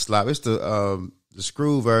 Chop Not Slop. It's the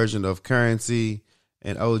Screw version of Currency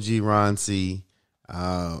and OG Ron C.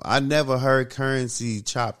 I never heard Currency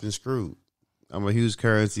chopped and screwed. I'm a huge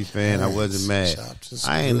Currency fan. I wasn't mad.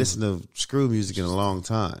 I ain't listened to Screw music in a long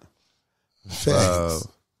time.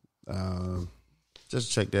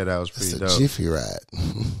 Just check that out. It was pretty dope. Jiffy ride.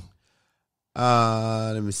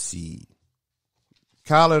 Let me see.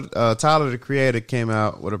 Tyler the Creator came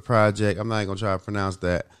out with a project. I'm not even gonna try to pronounce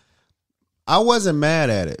that. I wasn't mad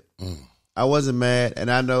at it. I wasn't mad, and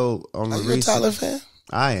I know on the you a Tyler fan?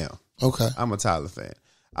 I am. Okay. I'm a Tyler fan.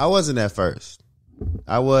 I wasn't at first.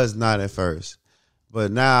 I was not at first. But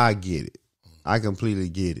now I get it. I completely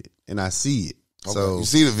get it. And I see it. Okay. So you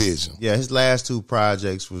see the vision. Yeah, his last 2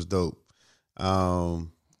 projects was dope. Call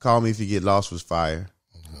Me If You Get Lost was fire.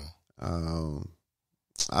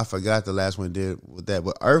 I forgot the last one he did with that.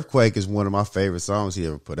 But Earthquake is one of my favorite songs he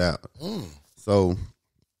ever put out. So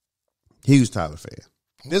huge Tyler fan.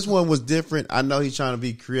 This one was different. I know he's trying to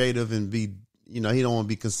be creative and be, he don't want to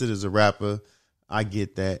be considered as a rapper. I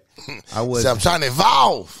get that. I'm trying to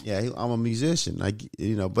evolve. Yeah, I'm a musician.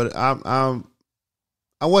 But I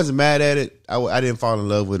wasn't mad at it. I didn't fall in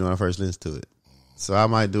love with it when I first listened to it. So I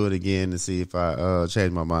might do it again to see if I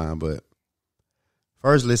change my mind. But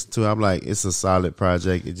first listen to it, I'm like, it's a solid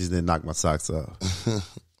project. It just didn't knock my socks off.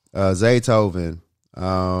 Zaytoven.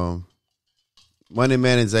 Money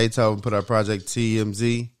Man and Zaytoven put out project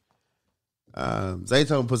TMZ.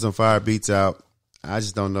 Zaytoven put some fire beats out. I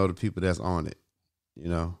just don't know the people that's on it.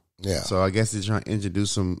 Yeah. So I guess he's trying to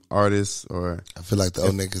introduce some artists, or I feel like the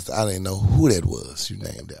old niggas. I didn't know who that was. You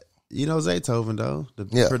named that. Zaytoven though,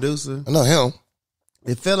 the producer. I know him.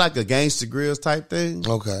 It felt like a Gangsta Grills type thing.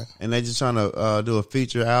 Okay. And they just trying to do a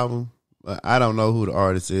feature album. But I don't know who the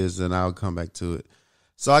artist is, and I'll come back to it.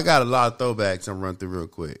 So I got a lot of throwbacks I'm run through real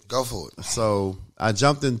quick. Go for it. So I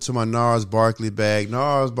jumped into my Gnarls Barkley bag.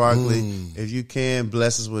 Gnarls Barkley, if you can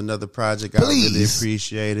bless us with another project, I really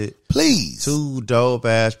appreciate it. Please. 2 dope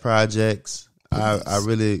ass projects. I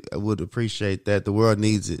really would appreciate that. The world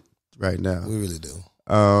needs it right now. We really do.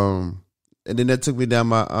 And then that took me down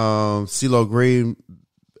my CeeLo Green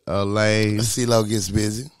lane. CeeLo gets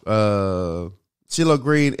busy. CeeLo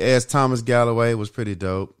Green as Thomas Galloway was pretty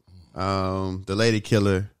dope. The Lady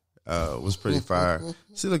Killer was pretty fire.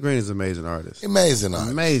 CeeLo Green is an amazing artist.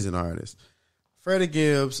 Amazing artist. Freddie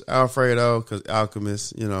Gibbs, Alfredo, because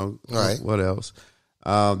Alchemist, Right. What else?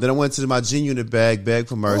 Then I went to my G-Unit bag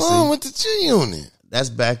for Mercy. Oh, with the G-Unit. That's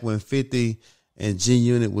back when 50 and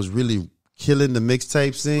G-Unit was really killing the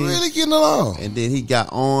mixtape scene. Really getting along. And then he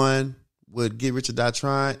got on with Get Rich or Die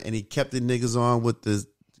Trying, and he kept the niggas on with the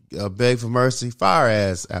Beg for Mercy, fire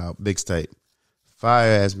ass out mixtape.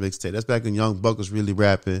 Fire ass mixtape. That's back when Young Buck was really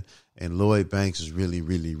rapping and Lloyd Banks was really,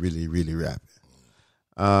 really, really, really rapping.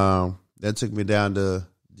 That took me down to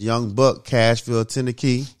Young Buck, Cashville,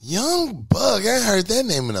 Tennessee. Young Buck, I ain't heard that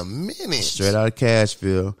name in a minute. Straight out of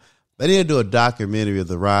Cashville. They didn't do a documentary of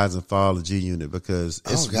the rise and fall of G-Unit because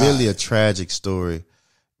it's really a tragic story.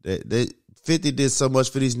 50 did so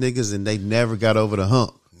much for these niggas and they never got over the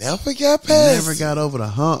hump. Never got past. Never got over the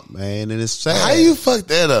hump, man, and it's sad. How you fuck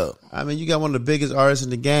that up? I mean, you got one of the biggest artists in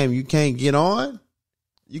the game. You can't get on.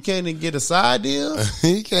 You can't even get a side deal.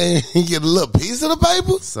 You can't get a little piece of the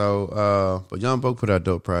paper. So, but Young Buck put out a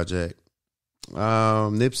dope project.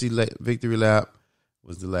 Nipsey Victory Lap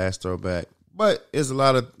was the last throwback. But it's a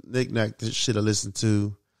lot of knick-knack shit I listened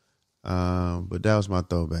to. But that was my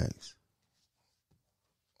throwbacks.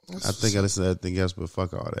 I think I listened to everything else, but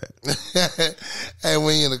fuck all that. Hey,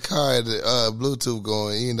 when you're in the car, the Bluetooth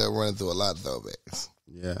going, you end up running through a lot of throwbacks.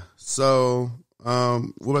 Yeah. So,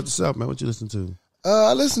 what about yourself, man? What you listen to?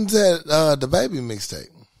 I listened to the Baby mixtape.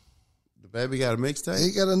 The Baby got a mixtape?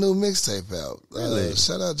 He got a new mixtape out. Really?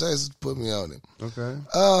 Shout out Jason to put me on it. Okay.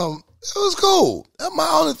 It was cool. My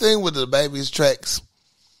only thing with the Baby's tracks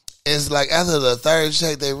is like after the third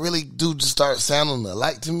track, they really do just start sounding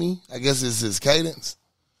alike to me. I guess it's his cadence.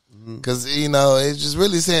 Because, it's just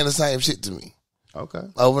really saying the same shit to me. Okay.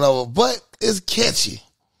 Over and over. But it's catchy.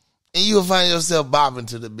 And you'll find yourself bobbing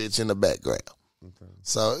to the bitch in the background. Okay.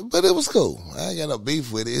 So, but it was cool. I ain't got no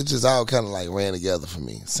beef with it. It just all kind of like ran together for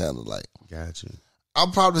me. It sounded like. Gotcha.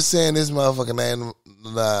 I'm probably saying this motherfucking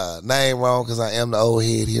name wrong because I am the old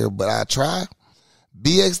head here, but I try.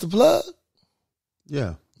 BX the Plug?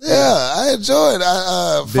 Yeah. Yeah, I enjoyed.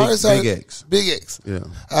 Big X. Big X. Yeah.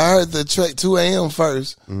 I heard the track 2 a.m.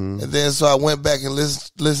 first, and then so I went back and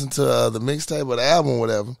listened to the mixtape or the album or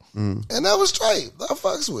whatever, and that was straight. I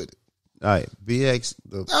fucks with it. All right, BX.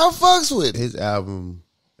 I fucks with it. His album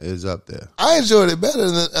is up there. I enjoyed it better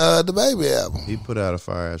than the Baby album. He put out a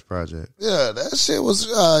fire ass project. Yeah, that shit was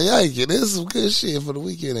yanking. This is some good shit for the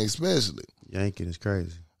weekend, especially. Yanking is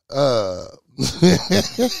crazy. Throwback.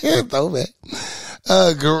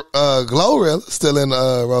 Glorilla still in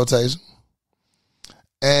rotation.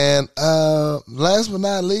 And last but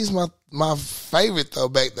not least, my favorite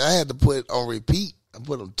throwback that I had to put on repeat. I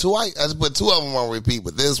just put two of them on repeat,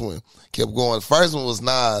 but this one kept going. First one was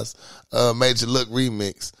Nas, Major Look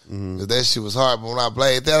remix. That shit was hard, but when I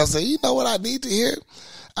played that, I said, you know what I need to hear?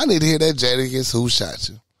 I need to hear that Jadakiss Who Shot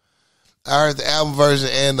You. I heard the album version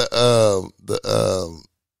and the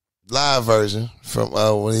live version from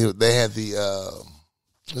when they had the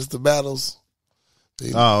what's the battles?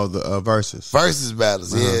 The verses. Versus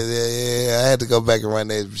battles. Yeah. I had to go back and run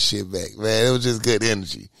that shit back. Man, it was just good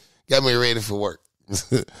energy. Got me ready for work.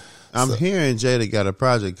 I'm hearing Jada got a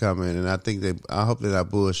project coming, and I hope they're not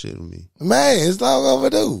bullshitting me. Man, it's long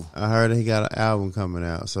overdue. I heard he got an album coming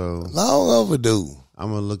out, so long overdue.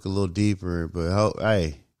 I'm gonna look a little deeper, but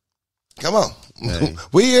hey, come on, hey.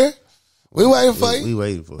 We here. We waiting for you. We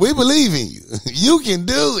waiting for you. We believe in you. You can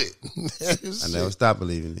do it. I never stop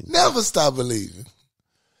believing in you. Never stop believing.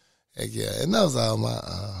 Heck yeah, and that was all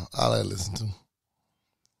I listened to.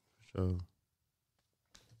 So.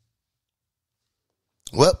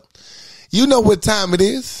 Well, you know what time it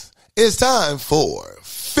is. It's time for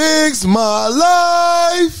Fix My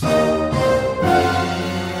Life.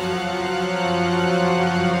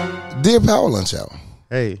 Dear Power Lunch Hour.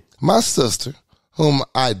 Hey. My sister, whom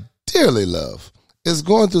I dearly love, is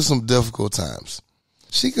going through some difficult times.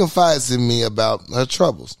 She confides in me about her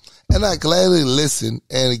troubles, and I gladly listen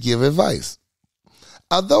and give advice.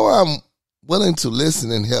 Although I'm willing to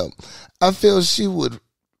listen and help, I feel she would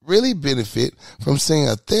really benefit from seeing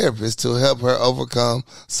a therapist to help her overcome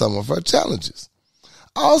some of her challenges.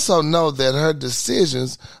 I also know that her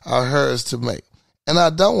decisions are hers to make, and I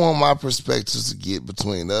don't want my perspectives to get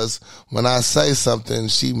between us when I say something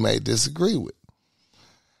she may disagree with.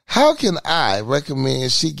 How can I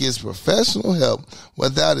recommend she gets professional help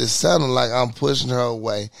without it sounding like I'm pushing her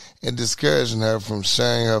away and discouraging her from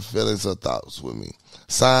sharing her feelings or thoughts with me?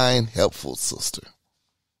 Signed, Helpful Sister.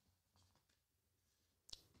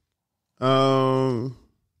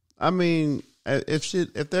 I mean,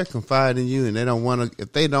 if they're confiding in you and they don't want to,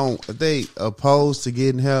 if they oppose to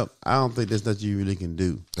getting help, I don't think there's nothing you really can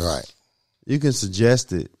do. Right. You can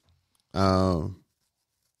suggest it, or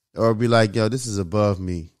be like, yo, this is above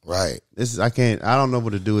me. Right. I don't know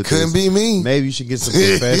what to do with this. Couldn't be me. Maybe you should get some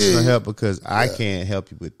professional help because I can't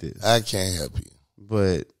help you with this. I can't help you.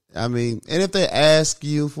 But I mean, and if they ask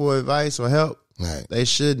you for advice or help, right, they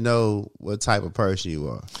should know what type of person you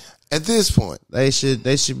are. At this point, they should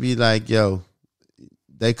be like, yo,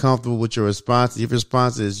 they comfortable with your response. If your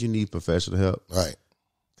response is you need professional help, right?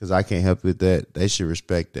 Because I can't help you with that. They should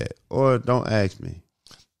respect that. Or don't ask me.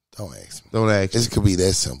 Don't ask me. Don't ask me. It could be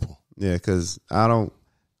that simple. Yeah, because I don't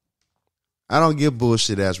give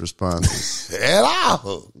bullshit ass responses at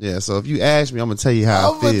all. Yeah, so if you ask me, I'm gonna tell you how I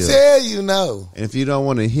feel. I'm gonna tell you no. And if you don't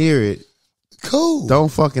want to hear it, cool. Don't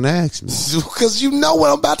fucking ask me. Because you know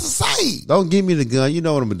what I'm about to say. Don't give me the gun. You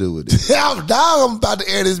know what I'm going to do with it. I'm about to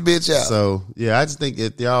air this bitch out. So, yeah, I just think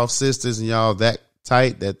if y'all sisters and y'all that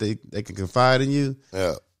tight that they can confide in you,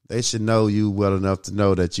 yeah, they should know you well enough to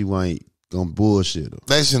know that you ain't going to bullshit them.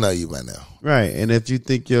 They should know you by now. Right. And if you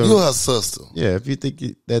think you're her sister. Yeah, if you think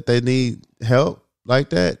that they need help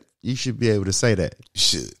like that, you should be able to say that. You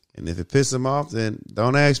should. And if it pisses them off, then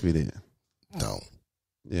don't ask me then. Don't.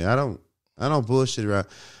 Yeah, I don't bullshit around.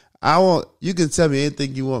 You can tell me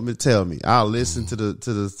anything you want me to tell me. I'll listen to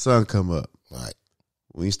the sun come up. Right.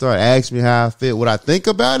 When you start asking me how I feel, what I think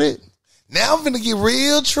about it. Now I'm finna get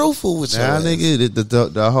real truthful with you. Now,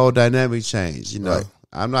 nigga, the whole dynamic changed. You know, right.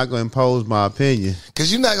 I'm not gonna impose my opinion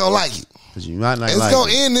because you're not gonna like it. Because you might not like it. It's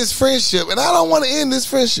gonna end this friendship, and I don't want to end this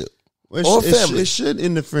friendship or family. It should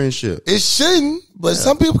end the friendship. It shouldn't, but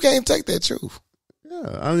some people can't take that truth.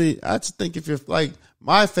 Yeah, I mean, I just think if you're like.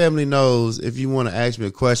 My family knows if you want to ask me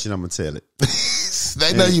a question, I'm going to tell it.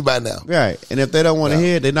 They know you by now. Right. And if they don't want to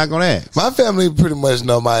hear it, they're not going to ask. My family pretty much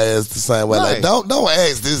know my ass the same way. Right. Like, don't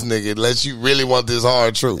ask this nigga unless you really want this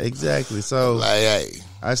hard truth. Exactly. So, like, hey.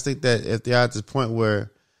 I just think that if they're at this point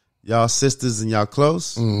where y'all sisters and y'all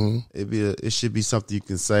close, mm-hmm. it should be something you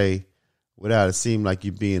can say without it seeming like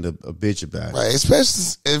you being a bitch about it. Right,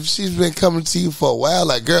 especially if she's been coming to you for a while.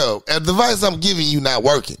 Like, girl, the advice I'm giving you not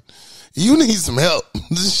working. You need some help.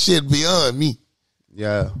 This shit beyond me.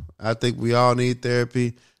 Yeah, I think we all need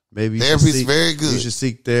therapy. Maybe therapy's very good. You should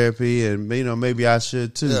seek therapy, and maybe I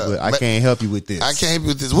should too. Yeah, but I can't help you with this. I can't help you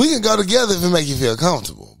with this. We can go together if it make you feel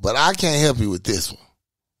comfortable, but I can't help you with this one.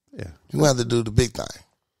 Yeah, you have to do the big thing.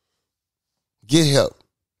 Get help.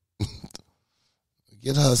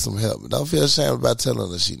 Get her some help. Don't feel ashamed about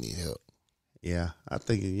telling her she need help. Yeah, I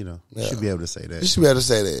think you should be able to say that. You should be able to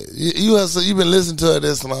say that. You've been listening to her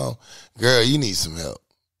this long, girl. You need some help.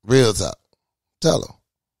 Real talk. Tell her.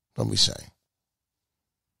 Don't be ashamed.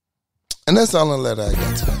 And that's the only letter I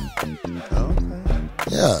got today. Okay.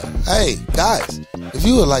 Yeah. Hey, guys, if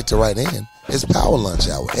you would like to write in, it's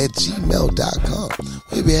powerlunchhour@gmail.com.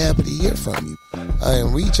 We'd be happy to hear from you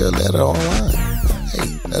and read your letter online.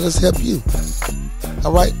 Hey, let us help you.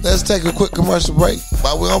 All right, let's take a quick commercial break.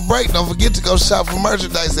 While we're on break, don't forget to go shop for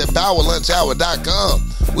merchandise at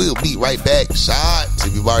powerlunchhour.com. We'll be right back. Shot,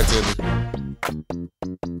 TV bartender.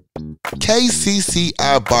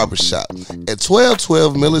 KCCI Barbershop at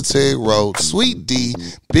 1212 Military Road, Suite D,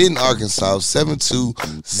 Benton, Arkansas,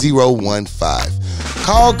 72015.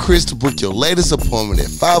 Call Chris to book your latest appointment at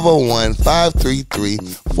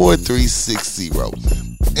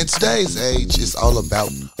 501-533-4360. In today's age, it's all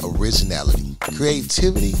about originality,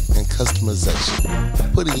 creativity, and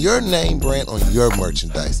customization. Putting your name brand on your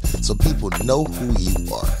merchandise so people know who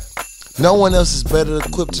you are. No one else is better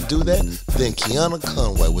equipped to do that than Kiana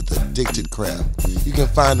Conway with Addicted Craft. You can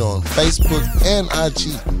find her on Facebook and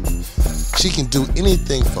IG. She can do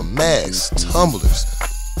anything from masks, tumblers,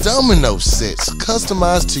 domino sets,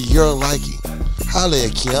 customized to your liking. Holler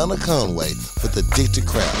at Kiana Conway with Addicted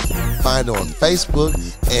Craft. Find her on Facebook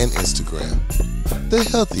and Instagram. The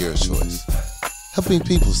healthier choice. Helping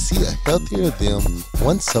people see a healthier them,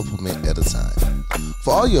 one supplement at a time.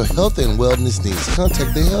 For all your health and wellness needs,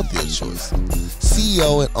 contact The Healthier Choice.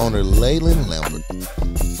 CEO and owner Leyland Lambert.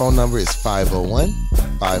 Phone number is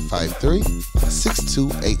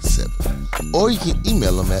 501-553-6287. Or you can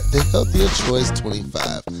email them at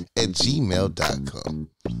thehealthierchoice25@gmail.com.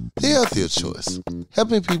 The Healthier Choice.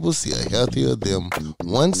 Helping people see a healthier them,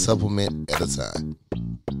 one supplement at a time.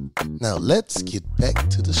 Now let's get back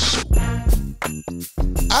to the show.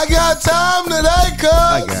 I got time today, cuz.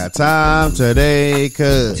 I got time today,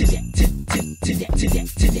 cuz.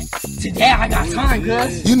 Today I got time,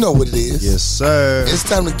 cuz. You know what it is. Yes, sir. It's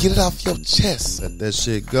time to get it off your chest. Let that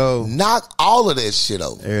shit go. Knock all of that shit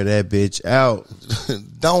over. Air that bitch out.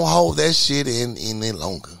 Don't hold that shit in any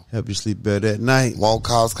longer. Help you sleep better at night. Won't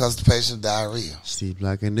cause constipation, diarrhea. Sleep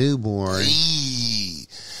like a newborn.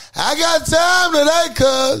 I got time today,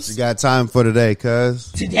 cuz. You got time for today,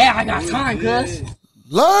 cuz. Today I got time, cuz.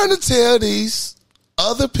 Learn to tell these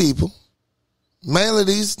other people, mainly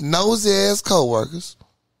these nosy ass coworkers,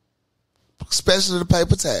 especially the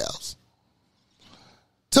paper towels,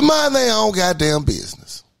 to mind their own goddamn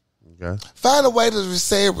business. Okay. Find a way to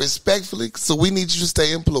say it respectfully, so we need you to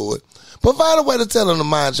stay employed. But find a way to tell them to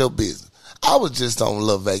mind your business. I was just on a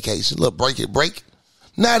little vacation, little break.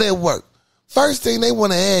 Not at work. First thing they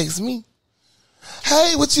want to ask me,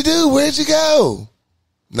 hey, what you do? Where'd you go?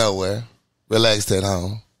 Nowhere. Relaxed at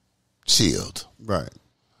home. Chilled. Right.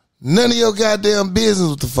 None of your goddamn business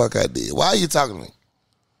what the fuck I did. Why are you talking to me?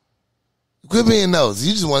 Quit being nosy.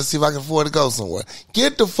 You just want to see if I can afford to go somewhere.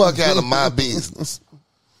 Get the fuck out of my business.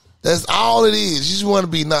 That's all it is. You just want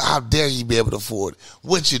to be, how dare you be able to afford it?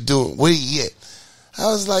 What you doing? Where you at? I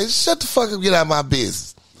was like, shut the fuck up, get out of my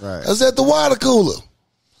business. Right. I was at the water cooler.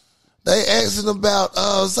 They asking about,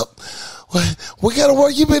 what kind of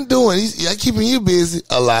work you been doing? He's keeping you busy.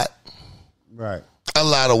 A lot. Right. A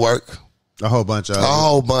lot of work. A whole bunch of it. A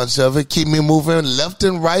whole bunch of it. Keep me moving left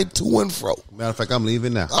and right, to and fro. Matter of fact, I'm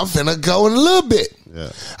leaving now. I'm finna go in a little bit.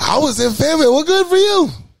 Yeah. I was in Fayetteville. Well, good for you.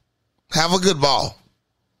 Have a good ball.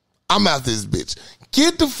 I'm out this bitch.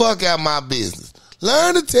 Get the fuck out of my business.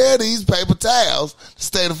 Learn to tell these paper towels to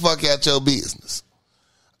stay the fuck out your business.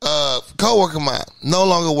 Co-worker of mine no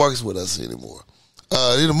longer works with us anymore.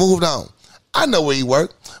 He moved on. I know where he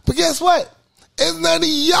worked, but guess what? It's none of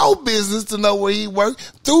your business to know where he worked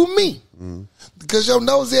through me. Mm. Because your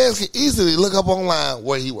nosy ass can easily look up online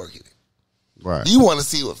where he working. Right. You want to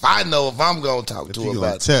see if I know if I'm going to talk to him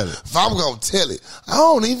about it. If I'm going to tell it. I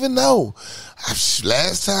don't even know.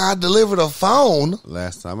 Last time I delivered a phone.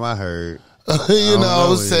 Last time I heard. You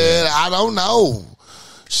know, said, I don't know.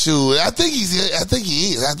 Shoot, I think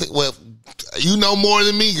he is. Well, you know more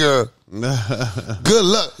than me, girl. Good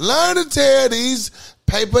luck. Learn to tell these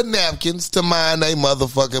paper napkins to mind they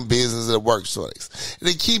motherfucking business at work, shorties. And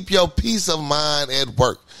to keep your peace of mind at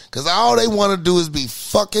work. Because all they want to do is be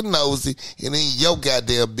fucking nosy and in your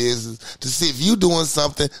goddamn business to see if you doing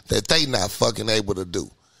something that they not fucking able to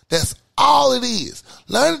do. That's all it is.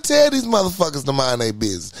 Learn to tell these motherfuckers to mind their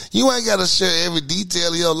business. You ain't got to share every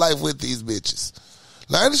detail of your life with these bitches.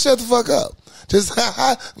 Learn to shut the fuck up. Just,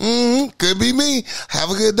 could be me. Have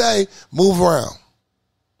a good day. Move around.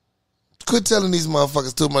 Quit telling these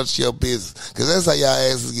motherfuckers too much of your business, because that's how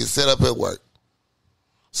y'all asses get set up at work.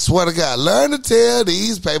 Swear to God, learn to tell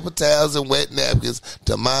these paper towels and wet napkins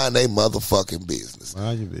to mind their motherfucking business.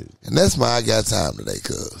 Mind your business. And that's my I got time today,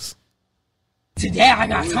 cuz. Today I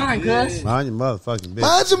got time, cuz. Mind your motherfucking business.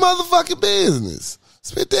 Mind your motherfucking business.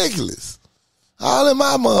 It's ridiculous. All in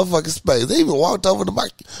my motherfucking space. They even walked over to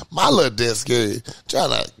my little desk area trying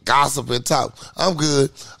to gossip and talk. I'm good.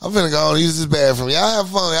 I'm finna go on and use this bathroom. Y'all have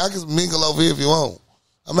fun. Y'all can mingle over here if you want.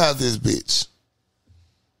 I'm out this bitch.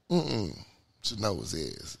 Should know what's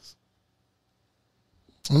asses.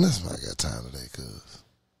 And that's why I got time today, cuz.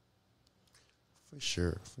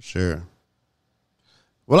 For sure.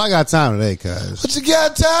 Well, I got time today, cuz. What you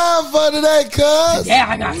got time for today, cuz? Today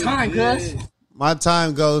I got time, cuz. My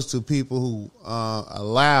time goes to people who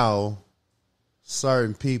allow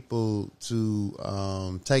certain people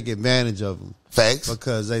to take advantage of them. Facts.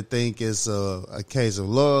 Because they think it's a case of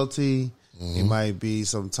loyalty. It might be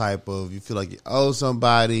some type of, you feel like you owe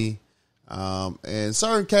somebody. In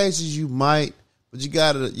certain cases you might, but you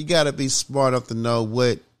gotta be smart enough to know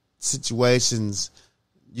what situations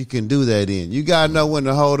you can do that in. You gotta know when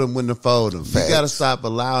to hold them, when to fold them. Facts. You gotta stop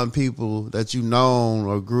allowing people that you known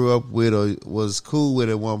or grew up with or was cool with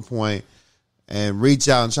at one point and reach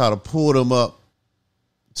out and try to pull them up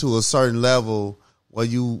to a certain level where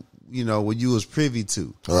you was privy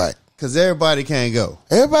to. Right. Because everybody can't go.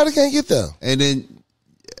 Everybody can't get there. And then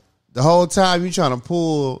the whole time you trying to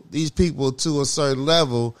pull these people to a certain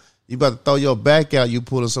level, you about to throw your back out, you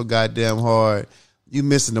pulling so goddamn hard, you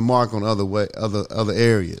missing the mark on other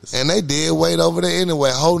areas. And they did wait over there anyway,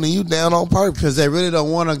 holding you down on purpose. Because they really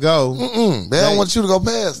don't want to go. They don't want you to go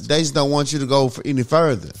past. They just don't want you to go for any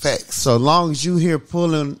further. Facts. So long as you here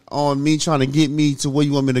pulling on me, trying to get me to where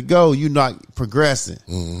you want me to go, you're not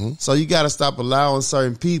progressing. So you got to stop allowing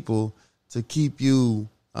certain people to keep you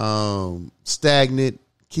stagnant,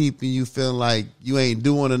 keeping you feeling like you ain't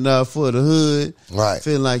doing enough for the hood, Right.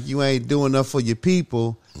 feeling like you ain't doing enough for your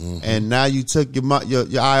people, and now you took your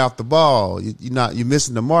eye off the ball. You're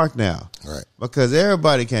missing the mark now, Right. because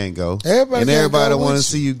everybody can't go, Everybody and can't everybody go want to with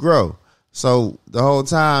see you grow. So the whole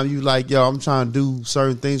time you like, yo, I'm trying to do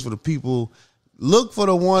certain things for the people. Look for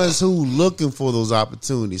the ones who looking for those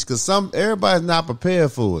opportunities, because everybody's not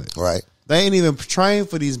prepared for it. Right. They ain't even trained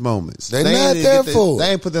for these moments. They not there for it.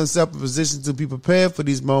 They ain't put themselves in position to be prepared for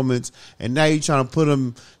these moments, and now you trying to put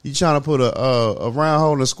a round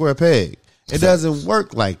hole in a square peg. It doesn't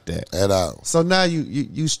work like that At all. So now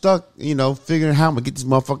you stuck, figuring how I'm gonna get this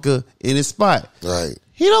motherfucker in his spot. Right.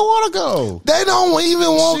 He don't want to go. They don't even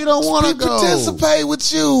want She don't wanna to go. participate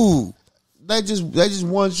with you. They just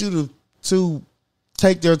want you to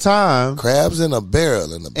take their time, Crabs in a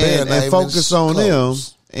barrel, and the barrel and focus on them. them.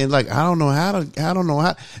 And like, I don't know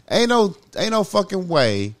how. Ain't no fucking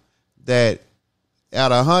way that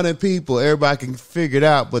out of 100 people, everybody can figure it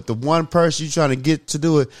out. But the one person you trying to get to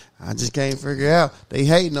do it, I just can't figure it out. They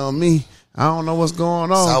hating on me. I don't know what's going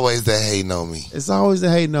on. It's always that hating on me. It's always the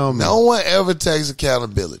hating on me. No one ever takes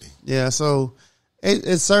accountability. Yeah, so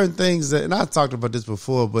it's certain things that, and I talked about this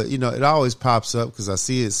before, but it always pops up because I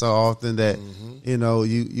see it so often that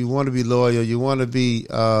you want to be loyal, you want to be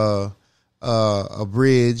a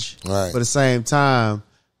bridge, Right. But at the same time,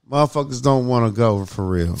 motherfuckers don't want to go for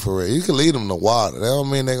real. For real. You can lead them to water. That don't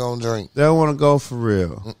mean they going to drink. They don't want to go for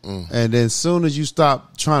real. And then as soon as you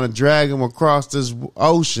stop trying to drag them across this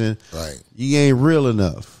ocean, Right. you ain't real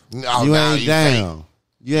enough. No, you nah, ain't you down. fake.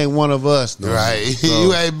 You ain't one of us. No. Right. So,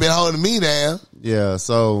 You ain't been holding me down. yeah,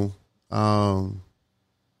 so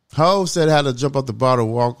Hov said how to jump off the boat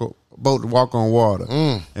to walk on water.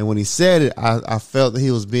 And when he said it, I felt that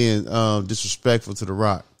he was being disrespectful to the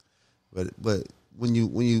Rock. But when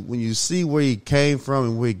you see where he came from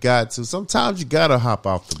and where he got to, sometimes you gotta hop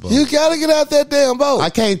off the boat. You got to get out that damn boat.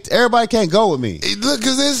 Everybody can't go with me. Look,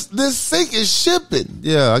 because this sink is shipping.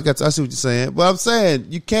 Yeah, I see what you're saying. But I'm saying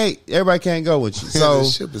you can't. Everybody can't go with you. So The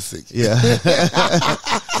ship is sinking. yeah.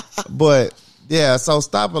 But yeah, so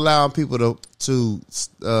stop allowing people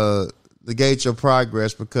to negate your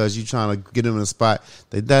progress because you trying to get them in a spot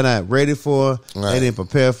they're not ready for, Right. they didn't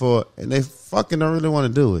prepare for, and they fucking don't really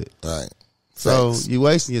want to do it. Right. So Facts. you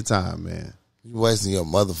wasting your time, man. You wasting your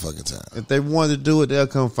motherfucking time. If they want to do it, they'll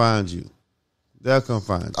come find you. They'll come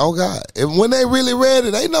find you. Oh, God. And when they really ready,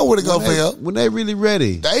 they know where to go for help. When they really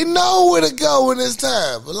ready. They know where to go when it's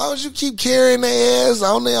time. As long as you keep carrying their ass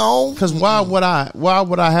on their own. Because why would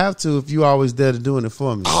I have to if you always there to doing it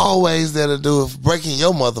for me? Always there to do it, breaking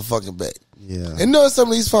your motherfucking back. Yeah. And know some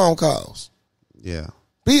of these phone calls. Yeah.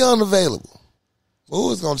 Be unavailable.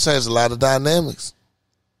 Ooh, it's going to change a lot of dynamics.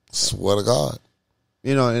 Swear to God.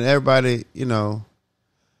 You know, and everybody, you know,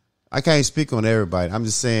 I can't speak on everybody. I'm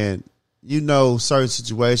just saying, you know, certain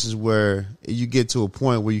situations where you get to a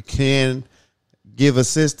point where you can give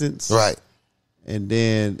assistance. Right. And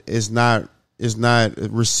then it's not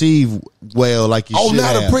received well like you should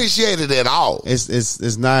not have. appreciated at all. It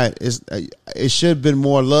should have been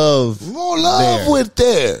more love. More love with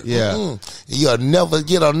there. Yeah. Mm-hmm. You'll never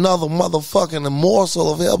get another motherfucking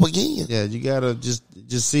morsel of help again. Yeah, you gotta just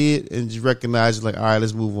see it and just recognize it like, all right,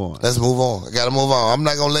 let's move on. Let's move on. I gotta move on. I'm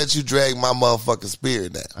not gonna let you drag my motherfucking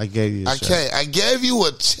spirit down. I gave you a shot. can't. I gave you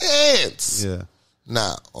a chance. Yeah.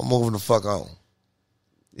 Nah, I'm moving the fuck on.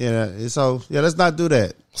 Yeah, so let's not do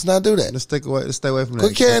that. Let's not do that. Let's stay away from that.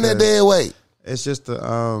 Quit carrying that dead weight. It's just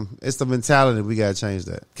the mentality. We gotta change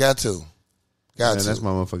that. Got to. That's my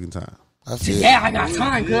motherfucking time. I feel Today I got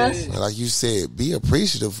time, cuz. like you said, be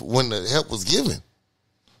appreciative when the help was given.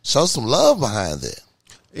 Show some love behind that.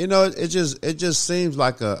 You know, it just seems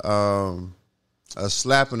like a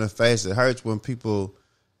slap in the face. It hurts when people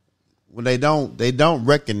when they don't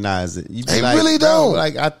recognize it. You be They like, really bro, don't.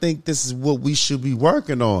 like, I think this is what we should be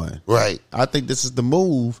working on. Right. I think this is the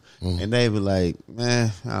move. And they be like,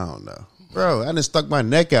 man, I don't know. Bro, I done stuck my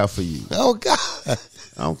neck out for you. Oh, God.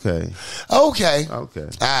 Okay. Okay. All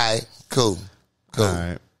right. Cool. All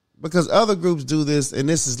right. Because other groups do this, and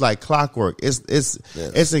this is like clockwork.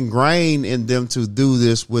 It's ingrained in them to do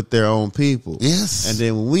this with their own people. Yes. And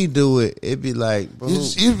then when we do it, it be like, bro,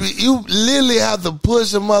 You literally have to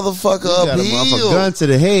push a motherfucker got a uphill. gun to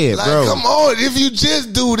the head, Like, bro. come on. If you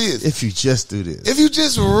just do this. If you just do this. If you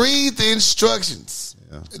just read the instructions.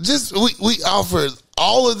 Yeah. Just we offer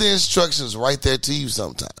all of the instructions right there to you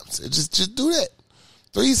sometimes. Just do that.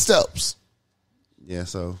 3 steps. Yeah,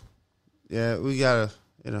 so, yeah, we gotta,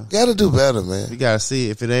 you know. Gotta do better, man. We gotta see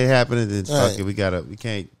if it ain't happening, then fuck it. We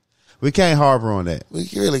can't harbor on that. We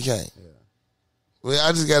really can't. Yeah. Well,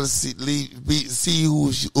 I just gotta see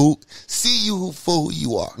who fool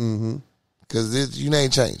you are. Mm-hmm. Cause you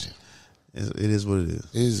ain't changing. It is what it is.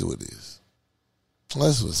 It is what it is.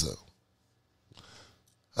 That's what's up.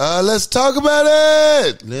 Let's talk about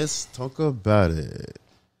it. Let's talk about it.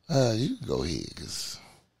 You can go ahead, cause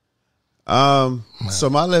so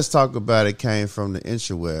my let's talk about it came from the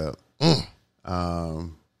interweb.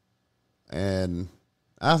 And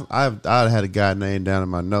I had a guy named down in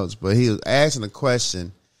my notes, but he was asking a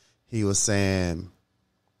question. He was saying,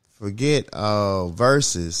 forget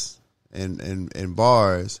verses and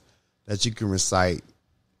bars that you can recite.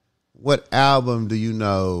 What album do you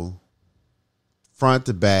know front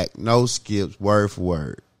to back, no skips, word for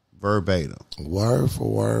word, verbatim? Word for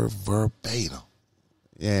word, verbatim.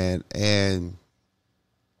 And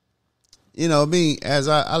you know me, as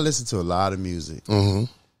I listen to a lot of music, Mm-hmm.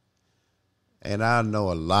 and I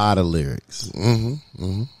know a lot of lyrics, Mm-hmm.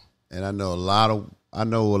 Mm-hmm. and I know a lot of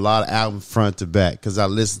albums front to back because I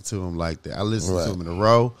listen to them like that. I listen to them in a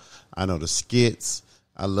row. I know the skits.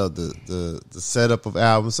 I love the setup of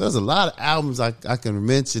albums. So there's a lot of albums I can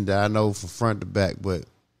mention that I know from front to back, but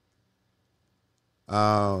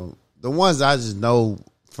the ones I just know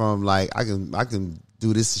from, like, I can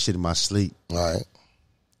do this shit in my sleep. All right.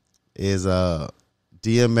 Is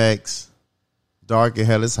DMX, Dark and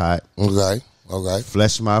Hell is Hot. Okay.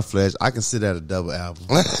 Flesh of My Flesh. I consider that a double album.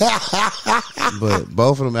 But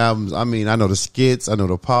both of them albums, I mean, I know the skits, I know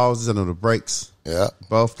the pauses, I know the breaks. Yeah.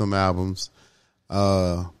 Both of them albums.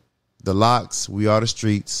 The Locks, We Are the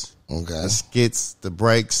Streets. Okay. The skits, the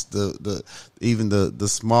breaks, the even the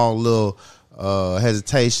small little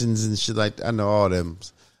hesitations and shit like that. I know all them.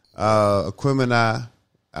 Aquemini,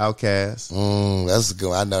 Outkast. That's a good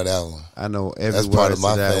one. I know that one. I know every That's word part of to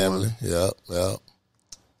my that family. one. Yep.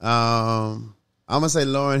 I'm gonna say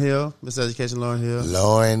Lauryn Hill, Miss Education, Lauryn Hill.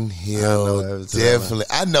 Lauryn Hill, definitely.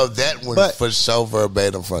 I know that one for sure,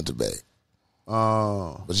 verbatim, front to back.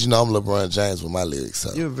 But you know I'm LeBron James with my lyrics.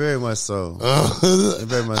 So. You're very much so.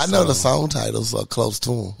 Very much I know so. the song titles are close to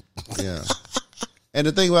them. Yeah. And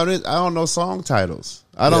the thing about it is, I don't know song titles.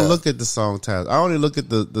 I don't look at the song titles. I only look at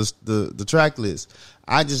the track list.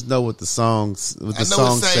 I just know what the song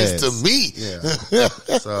says to me. Yeah.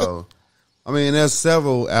 So, I mean, there's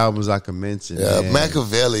several albums I can mention. Yeah, man.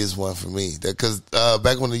 Machiavelli is one for me. Because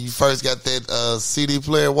back when you first got that CD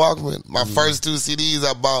player Walkman, my first 2 CDs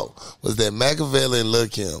I bought was that Machiavelli and Lil'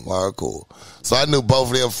 Kim, hardcore. So I knew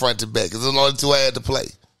both of them front to back. Because those are the only 2 I had to play.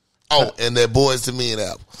 Oh, and that Boys to Men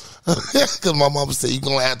album. Because my mama said, you're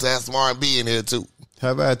going to have some R&B in here, too.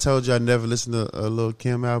 Have I told you I never listened to a Lil'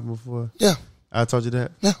 Kim album before? Yeah. I told you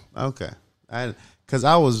that? Yeah. Okay. Because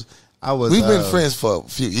I was. We've been friends for a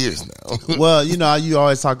few years now. Well, you know, you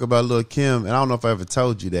always talk about Lil' Kim, and I don't know if I ever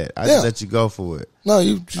told you that. I just let you go for it. No,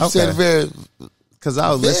 you said it very, because I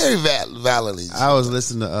was very validly. I was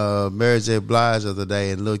listening to Mary J. Blige the other day,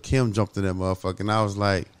 and Lil' Kim jumped in that motherfucker, and I was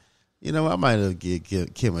like, you know, I might have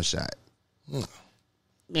give Kim a shot.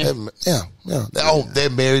 Yeah.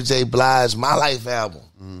 That Mary J. Blige My Life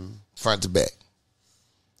album, front to back.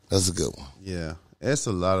 That's a good one. Yeah. It's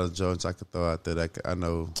a lot of joints I could throw out there that I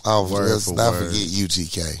know. Oh, let's not forget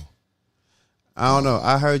UGK. I don't know.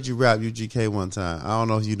 I heard you rap UGK one time. I don't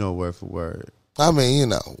know if you know word for word. I mean, you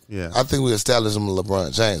know. Yeah. I think we established them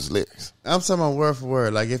LeBron James lyrics. I'm talking about word for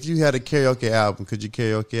word. Like, if you had a karaoke album, could you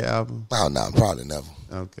karaoke an album? Oh, no, probably never.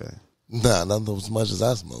 Okay. Nah, not as much as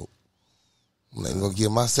I smoke. I'm not going to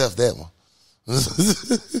give myself that one.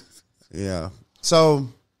 Yeah. So,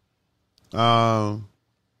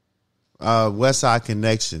 West Side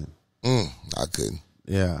Connection. I couldn't.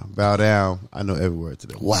 Yeah. Bow Down. I know every word to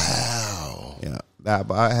that. Wow. Yeah.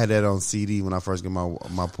 But I had that on CD when I first got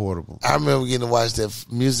my portable. I remember getting to watch that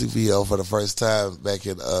music video for the first time back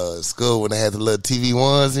in school when they had the little TV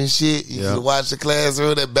ones and shit. You could watch the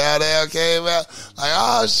classroom that Bow Down came out. Like,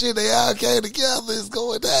 oh shit, they all came together. It's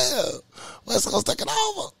going down. West Coast taking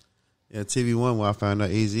over. Yeah, TV One when I found out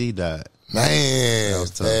Eazy died. Man, that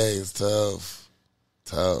was tough. That is tough.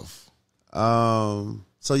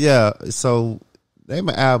 So name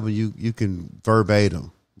an album you can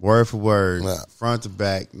verbatim, word for word, front to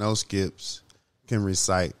back, no skips, can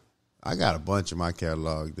recite. I got a bunch in my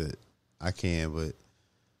catalog that I can, but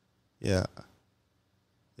yeah.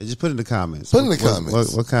 Just put in the comments. Put in the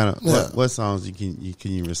comments. What kind of what songs can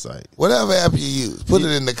you recite? Whatever app you use, put it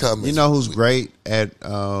in the comments. You know who's great at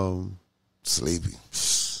Sleepy.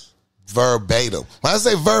 Verbatim. When I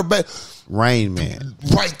say verbatim, Rain Man.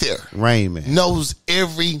 Right there. Rain Man. Knows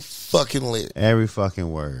every fucking lyric. Every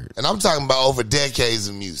fucking word. And I'm talking about over decades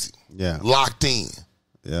of music. Yeah. Locked in.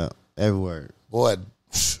 Yeah. Every word. Boy,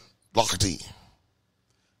 locked in.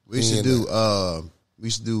 We should do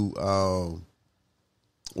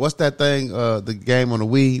what's that thing? The game on the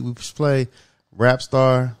Wii we should play? Rap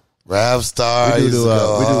Star. Rap Star. We do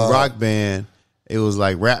Rock Band. It was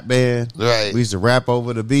like Rap Band. Right. We used to rap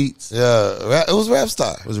over the beats. Yeah. It was Rap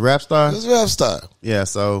Star. It was Rap Star? It was Rap Star. Yeah,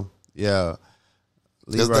 so, yeah.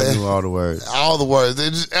 Leroy knew all the words. All the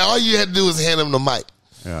words. All you had to do was hand him the mic.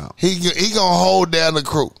 Yeah. He gonna hold down the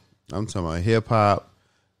crew. I'm talking about hip hop,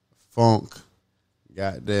 funk,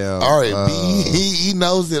 goddamn. R&B. He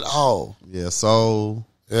knows it all. Yeah, soul.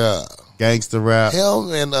 Yeah. Gangster rap.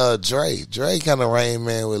 Him and Dre. Dre kind of Rain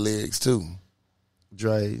Man with lyrics too.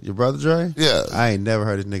 Dre, your brother Dre? Yeah. I ain't never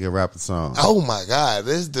heard this nigga rap a song. Oh my God,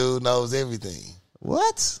 this dude knows everything.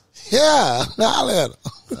 What? Yeah, holla at him.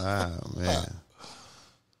 Oh man.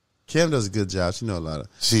 Kim does a good job. She knows a lot of.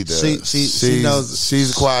 She does. She knows.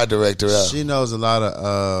 She's a choir director. She knows a lot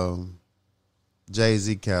of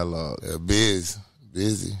Jay-Z catalog. Yeah,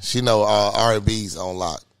 busy. She know R&B's on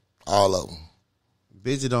lock, all of them.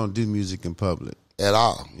 Busy don't do music in public at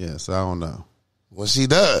all. Yeah, so I don't know. When she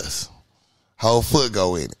does, whole foot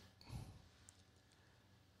go in it.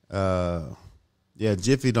 Yeah,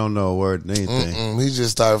 Jiffy don't know a word in anything. He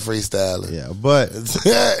just started freestyling. Yeah, but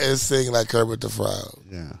and sing like Kermit the Frog.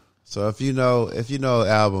 Yeah. So if you know the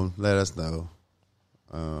album, let us know.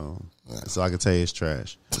 So I can tell you it's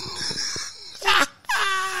trash.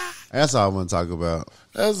 That's all I want to talk about.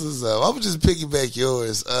 That's what's up. I'm just piggyback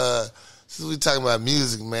yours. Since we talking about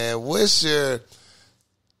music, man,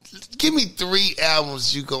 give me 3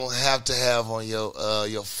 albums you gonna have to have on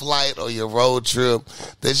your flight or your road trip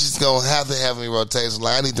that you just gonna have to have in rotation.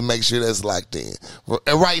 Like, I need to make sure that's locked in.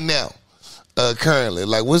 And right now, currently,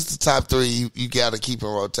 like, what's the top 3 you gotta keep in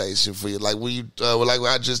rotation for you? Like, when you like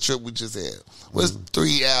I just trip we just had. What's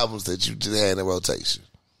 3 albums that you just had in rotation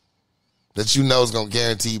that you know is gonna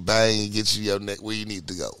guarantee bang and get you your neck where you need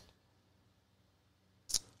to go?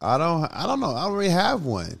 I don't know. I don't really have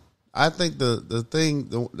one. I think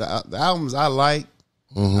the albums I like,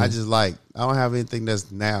 I just like. I don't have anything that's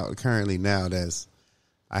currently that's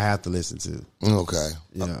I have to listen to. Okay.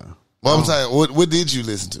 Yeah. Well, I'm saying, what did you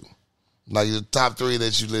listen to? Like your top 3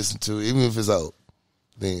 that you listen to, even if it's old.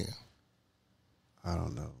 Then I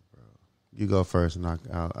don't know, bro. You go first, and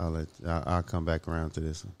I'll come back around to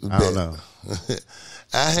this one. I don't know.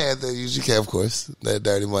 I had that UGK, of course, that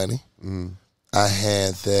Dirty Money. I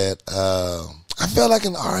had that. I felt like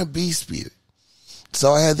an R&B spirit,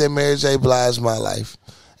 so I had that Mary J. Blige, My Life,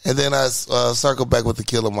 and then I circled back with the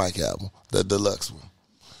Killer Mike album, the deluxe one.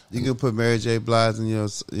 You can put Mary J. Blige in your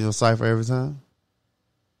cipher every time.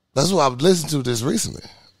 That's what I've listened to this recently.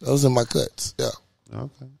 That was in my cuts. Yeah.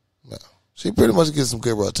 Okay. Yeah. She pretty much gets some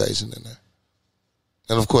good rotation in there.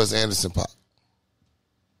 And, of course, Anderson .Paak.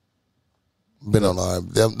 Been on R&B.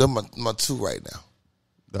 They're my two right now.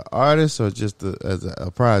 The artist or just as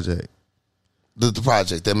a project? The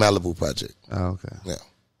project, that Malibu project. Oh, okay. Yeah.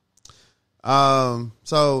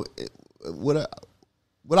 So, what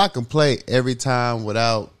I can play every time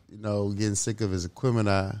without, getting sick of his equipment,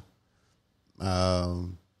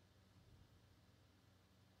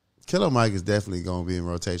 Killer Mike is definitely going to be in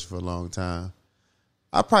rotation for a long time.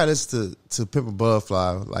 I probably listen to Pimp a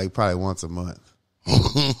Butterfly like probably once a month.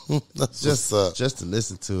 just to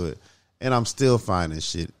listen to it. And I'm still finding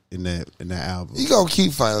shit in that album. You gonna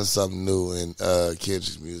keep finding something new in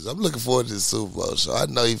Kendrick's music. I'm looking forward to the Super Bowl show. I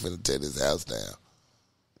know he's finna tear this house down.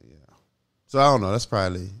 Yeah. So I don't know. That's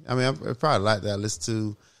probably, I probably like that I listen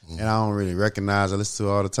to, and I don't really recognize I listen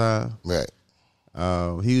to all the time. Right.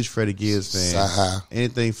 Huge Freddie Gibbs fan. Saha.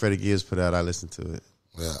 Anything Freddie Gibbs put out, I listen to it.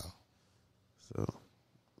 Yeah. So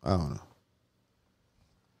I don't know.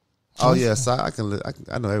 Oh yeah, I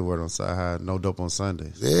know every word on Saha. No Dope on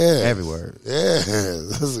Sundays. Yeah, every word. Yeah,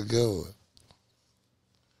 that's a good one.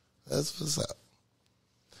 That's what's up.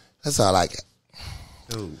 That's all I got.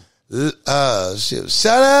 Ooh. Shit.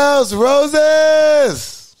 Shout outs,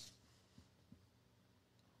 roses.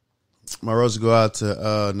 My roses go out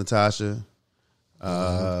to Natasha. We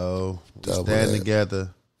stand together.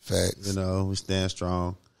 Facts. We stand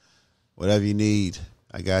strong. Whatever you need,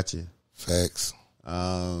 I got you. Facts.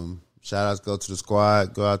 Shout outs go to the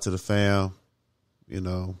squad, go out to the fam,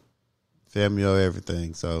 family or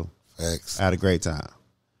everything. So facts. I had a great time.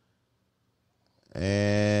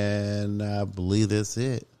 And I believe that's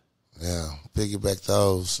it. Yeah. Piggyback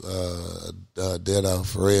those, ditto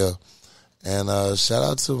for real. And shout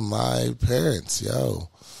out to my parents, yo.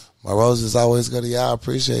 My roses always go to y'all. I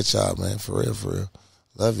appreciate y'all, man. For real, for real.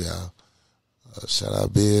 Love y'all. Shout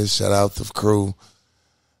out Biz, shout out the crew.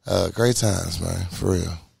 Great times, man. For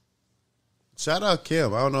real. Shout out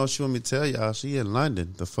Kim. I don't know if she want me to tell y'all. She in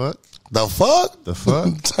London. The fuck? The fuck? The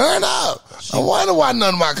fuck? Turn up. I wonder why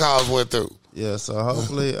none of my calls went through. Yeah, so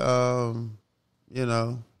hopefully,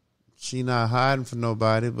 she not hiding from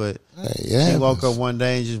nobody, but she woke up one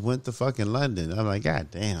day and just went to fucking London. I'm like,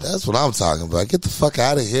 God damn. That's what I'm talking about. Get the fuck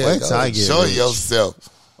out of here. Wait till I get enjoy rich. yourself.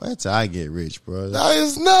 Wait till I get rich, bro. No,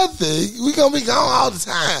 it's nothing. We gonna be gone all the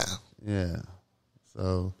time. Yeah.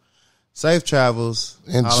 So, safe travels.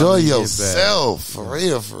 Enjoy yourself. For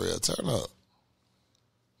real, for real. Turn up.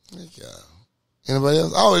 Thank y'all. Anybody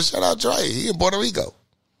else? Oh, and shout out Trey. He in Puerto Rico.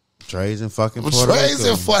 Trey's in fucking Puerto Rico. Trey's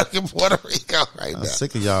in fucking Puerto Rico right now. I'm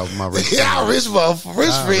sick of y'all, my rich y'all rich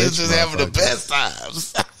friends just having the best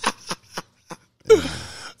times.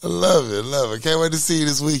 I love it, love it. Can't wait to see you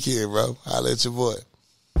this weekend, bro. Holla at your boy.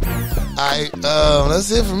 All right, that's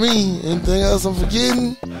it for me. Anything else I'm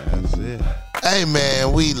forgetting? That's it. Hey,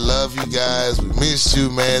 man, we love you guys. We missed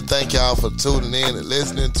you, man. Thank y'all for tuning in and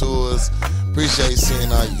listening to us. Appreciate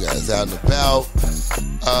seeing all you guys out and about.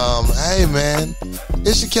 Hey, man,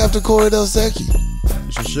 it's your Captain Corey Dosecki.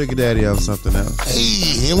 It's your sugar daddy on something else.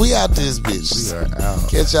 Hey, and we out this bitch. We are out.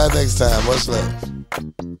 Catch y'all next time. Much love.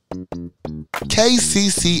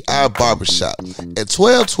 KCCI Barbershop at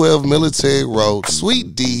 1212 Military Road,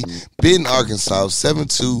 Suite D, Benton, Arkansas,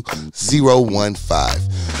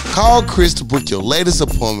 72015. Call Chris to book your latest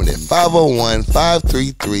appointment at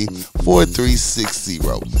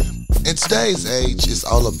 501-533-4360. In today's age, it's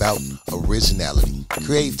all about originality,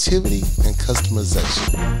 creativity, and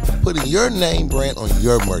customization. Putting your name brand on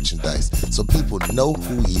your merchandise so people know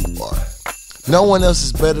who you are. No one else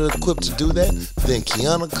is better equipped to do that than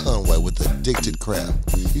Kiana Conway with Addicted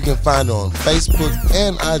Craft. You can find her on Facebook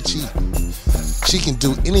and IG. She can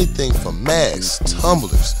do anything from masks,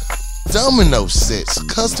 tumblers, domino sets,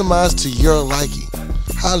 customized to your liking.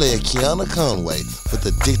 Holla at Kiana Conway with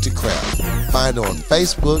Addicted Craft. Find her on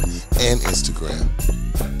Facebook and Instagram.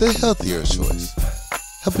 The healthier choice.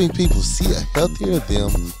 Helping people see a healthier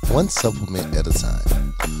them, one supplement at a time.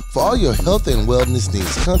 For all your health and wellness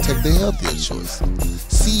needs, contact The Healthier Choice.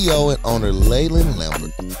 CEO and owner Leyland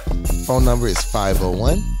Lambert. Phone number is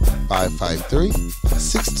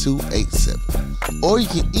 501-553-6287. or you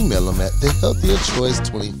can email them at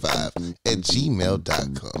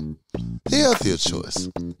thehealthierchoice25@gmail.com. The Healthier Choice,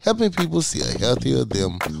 helping people see a healthier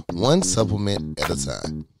them one supplement at a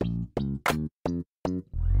time.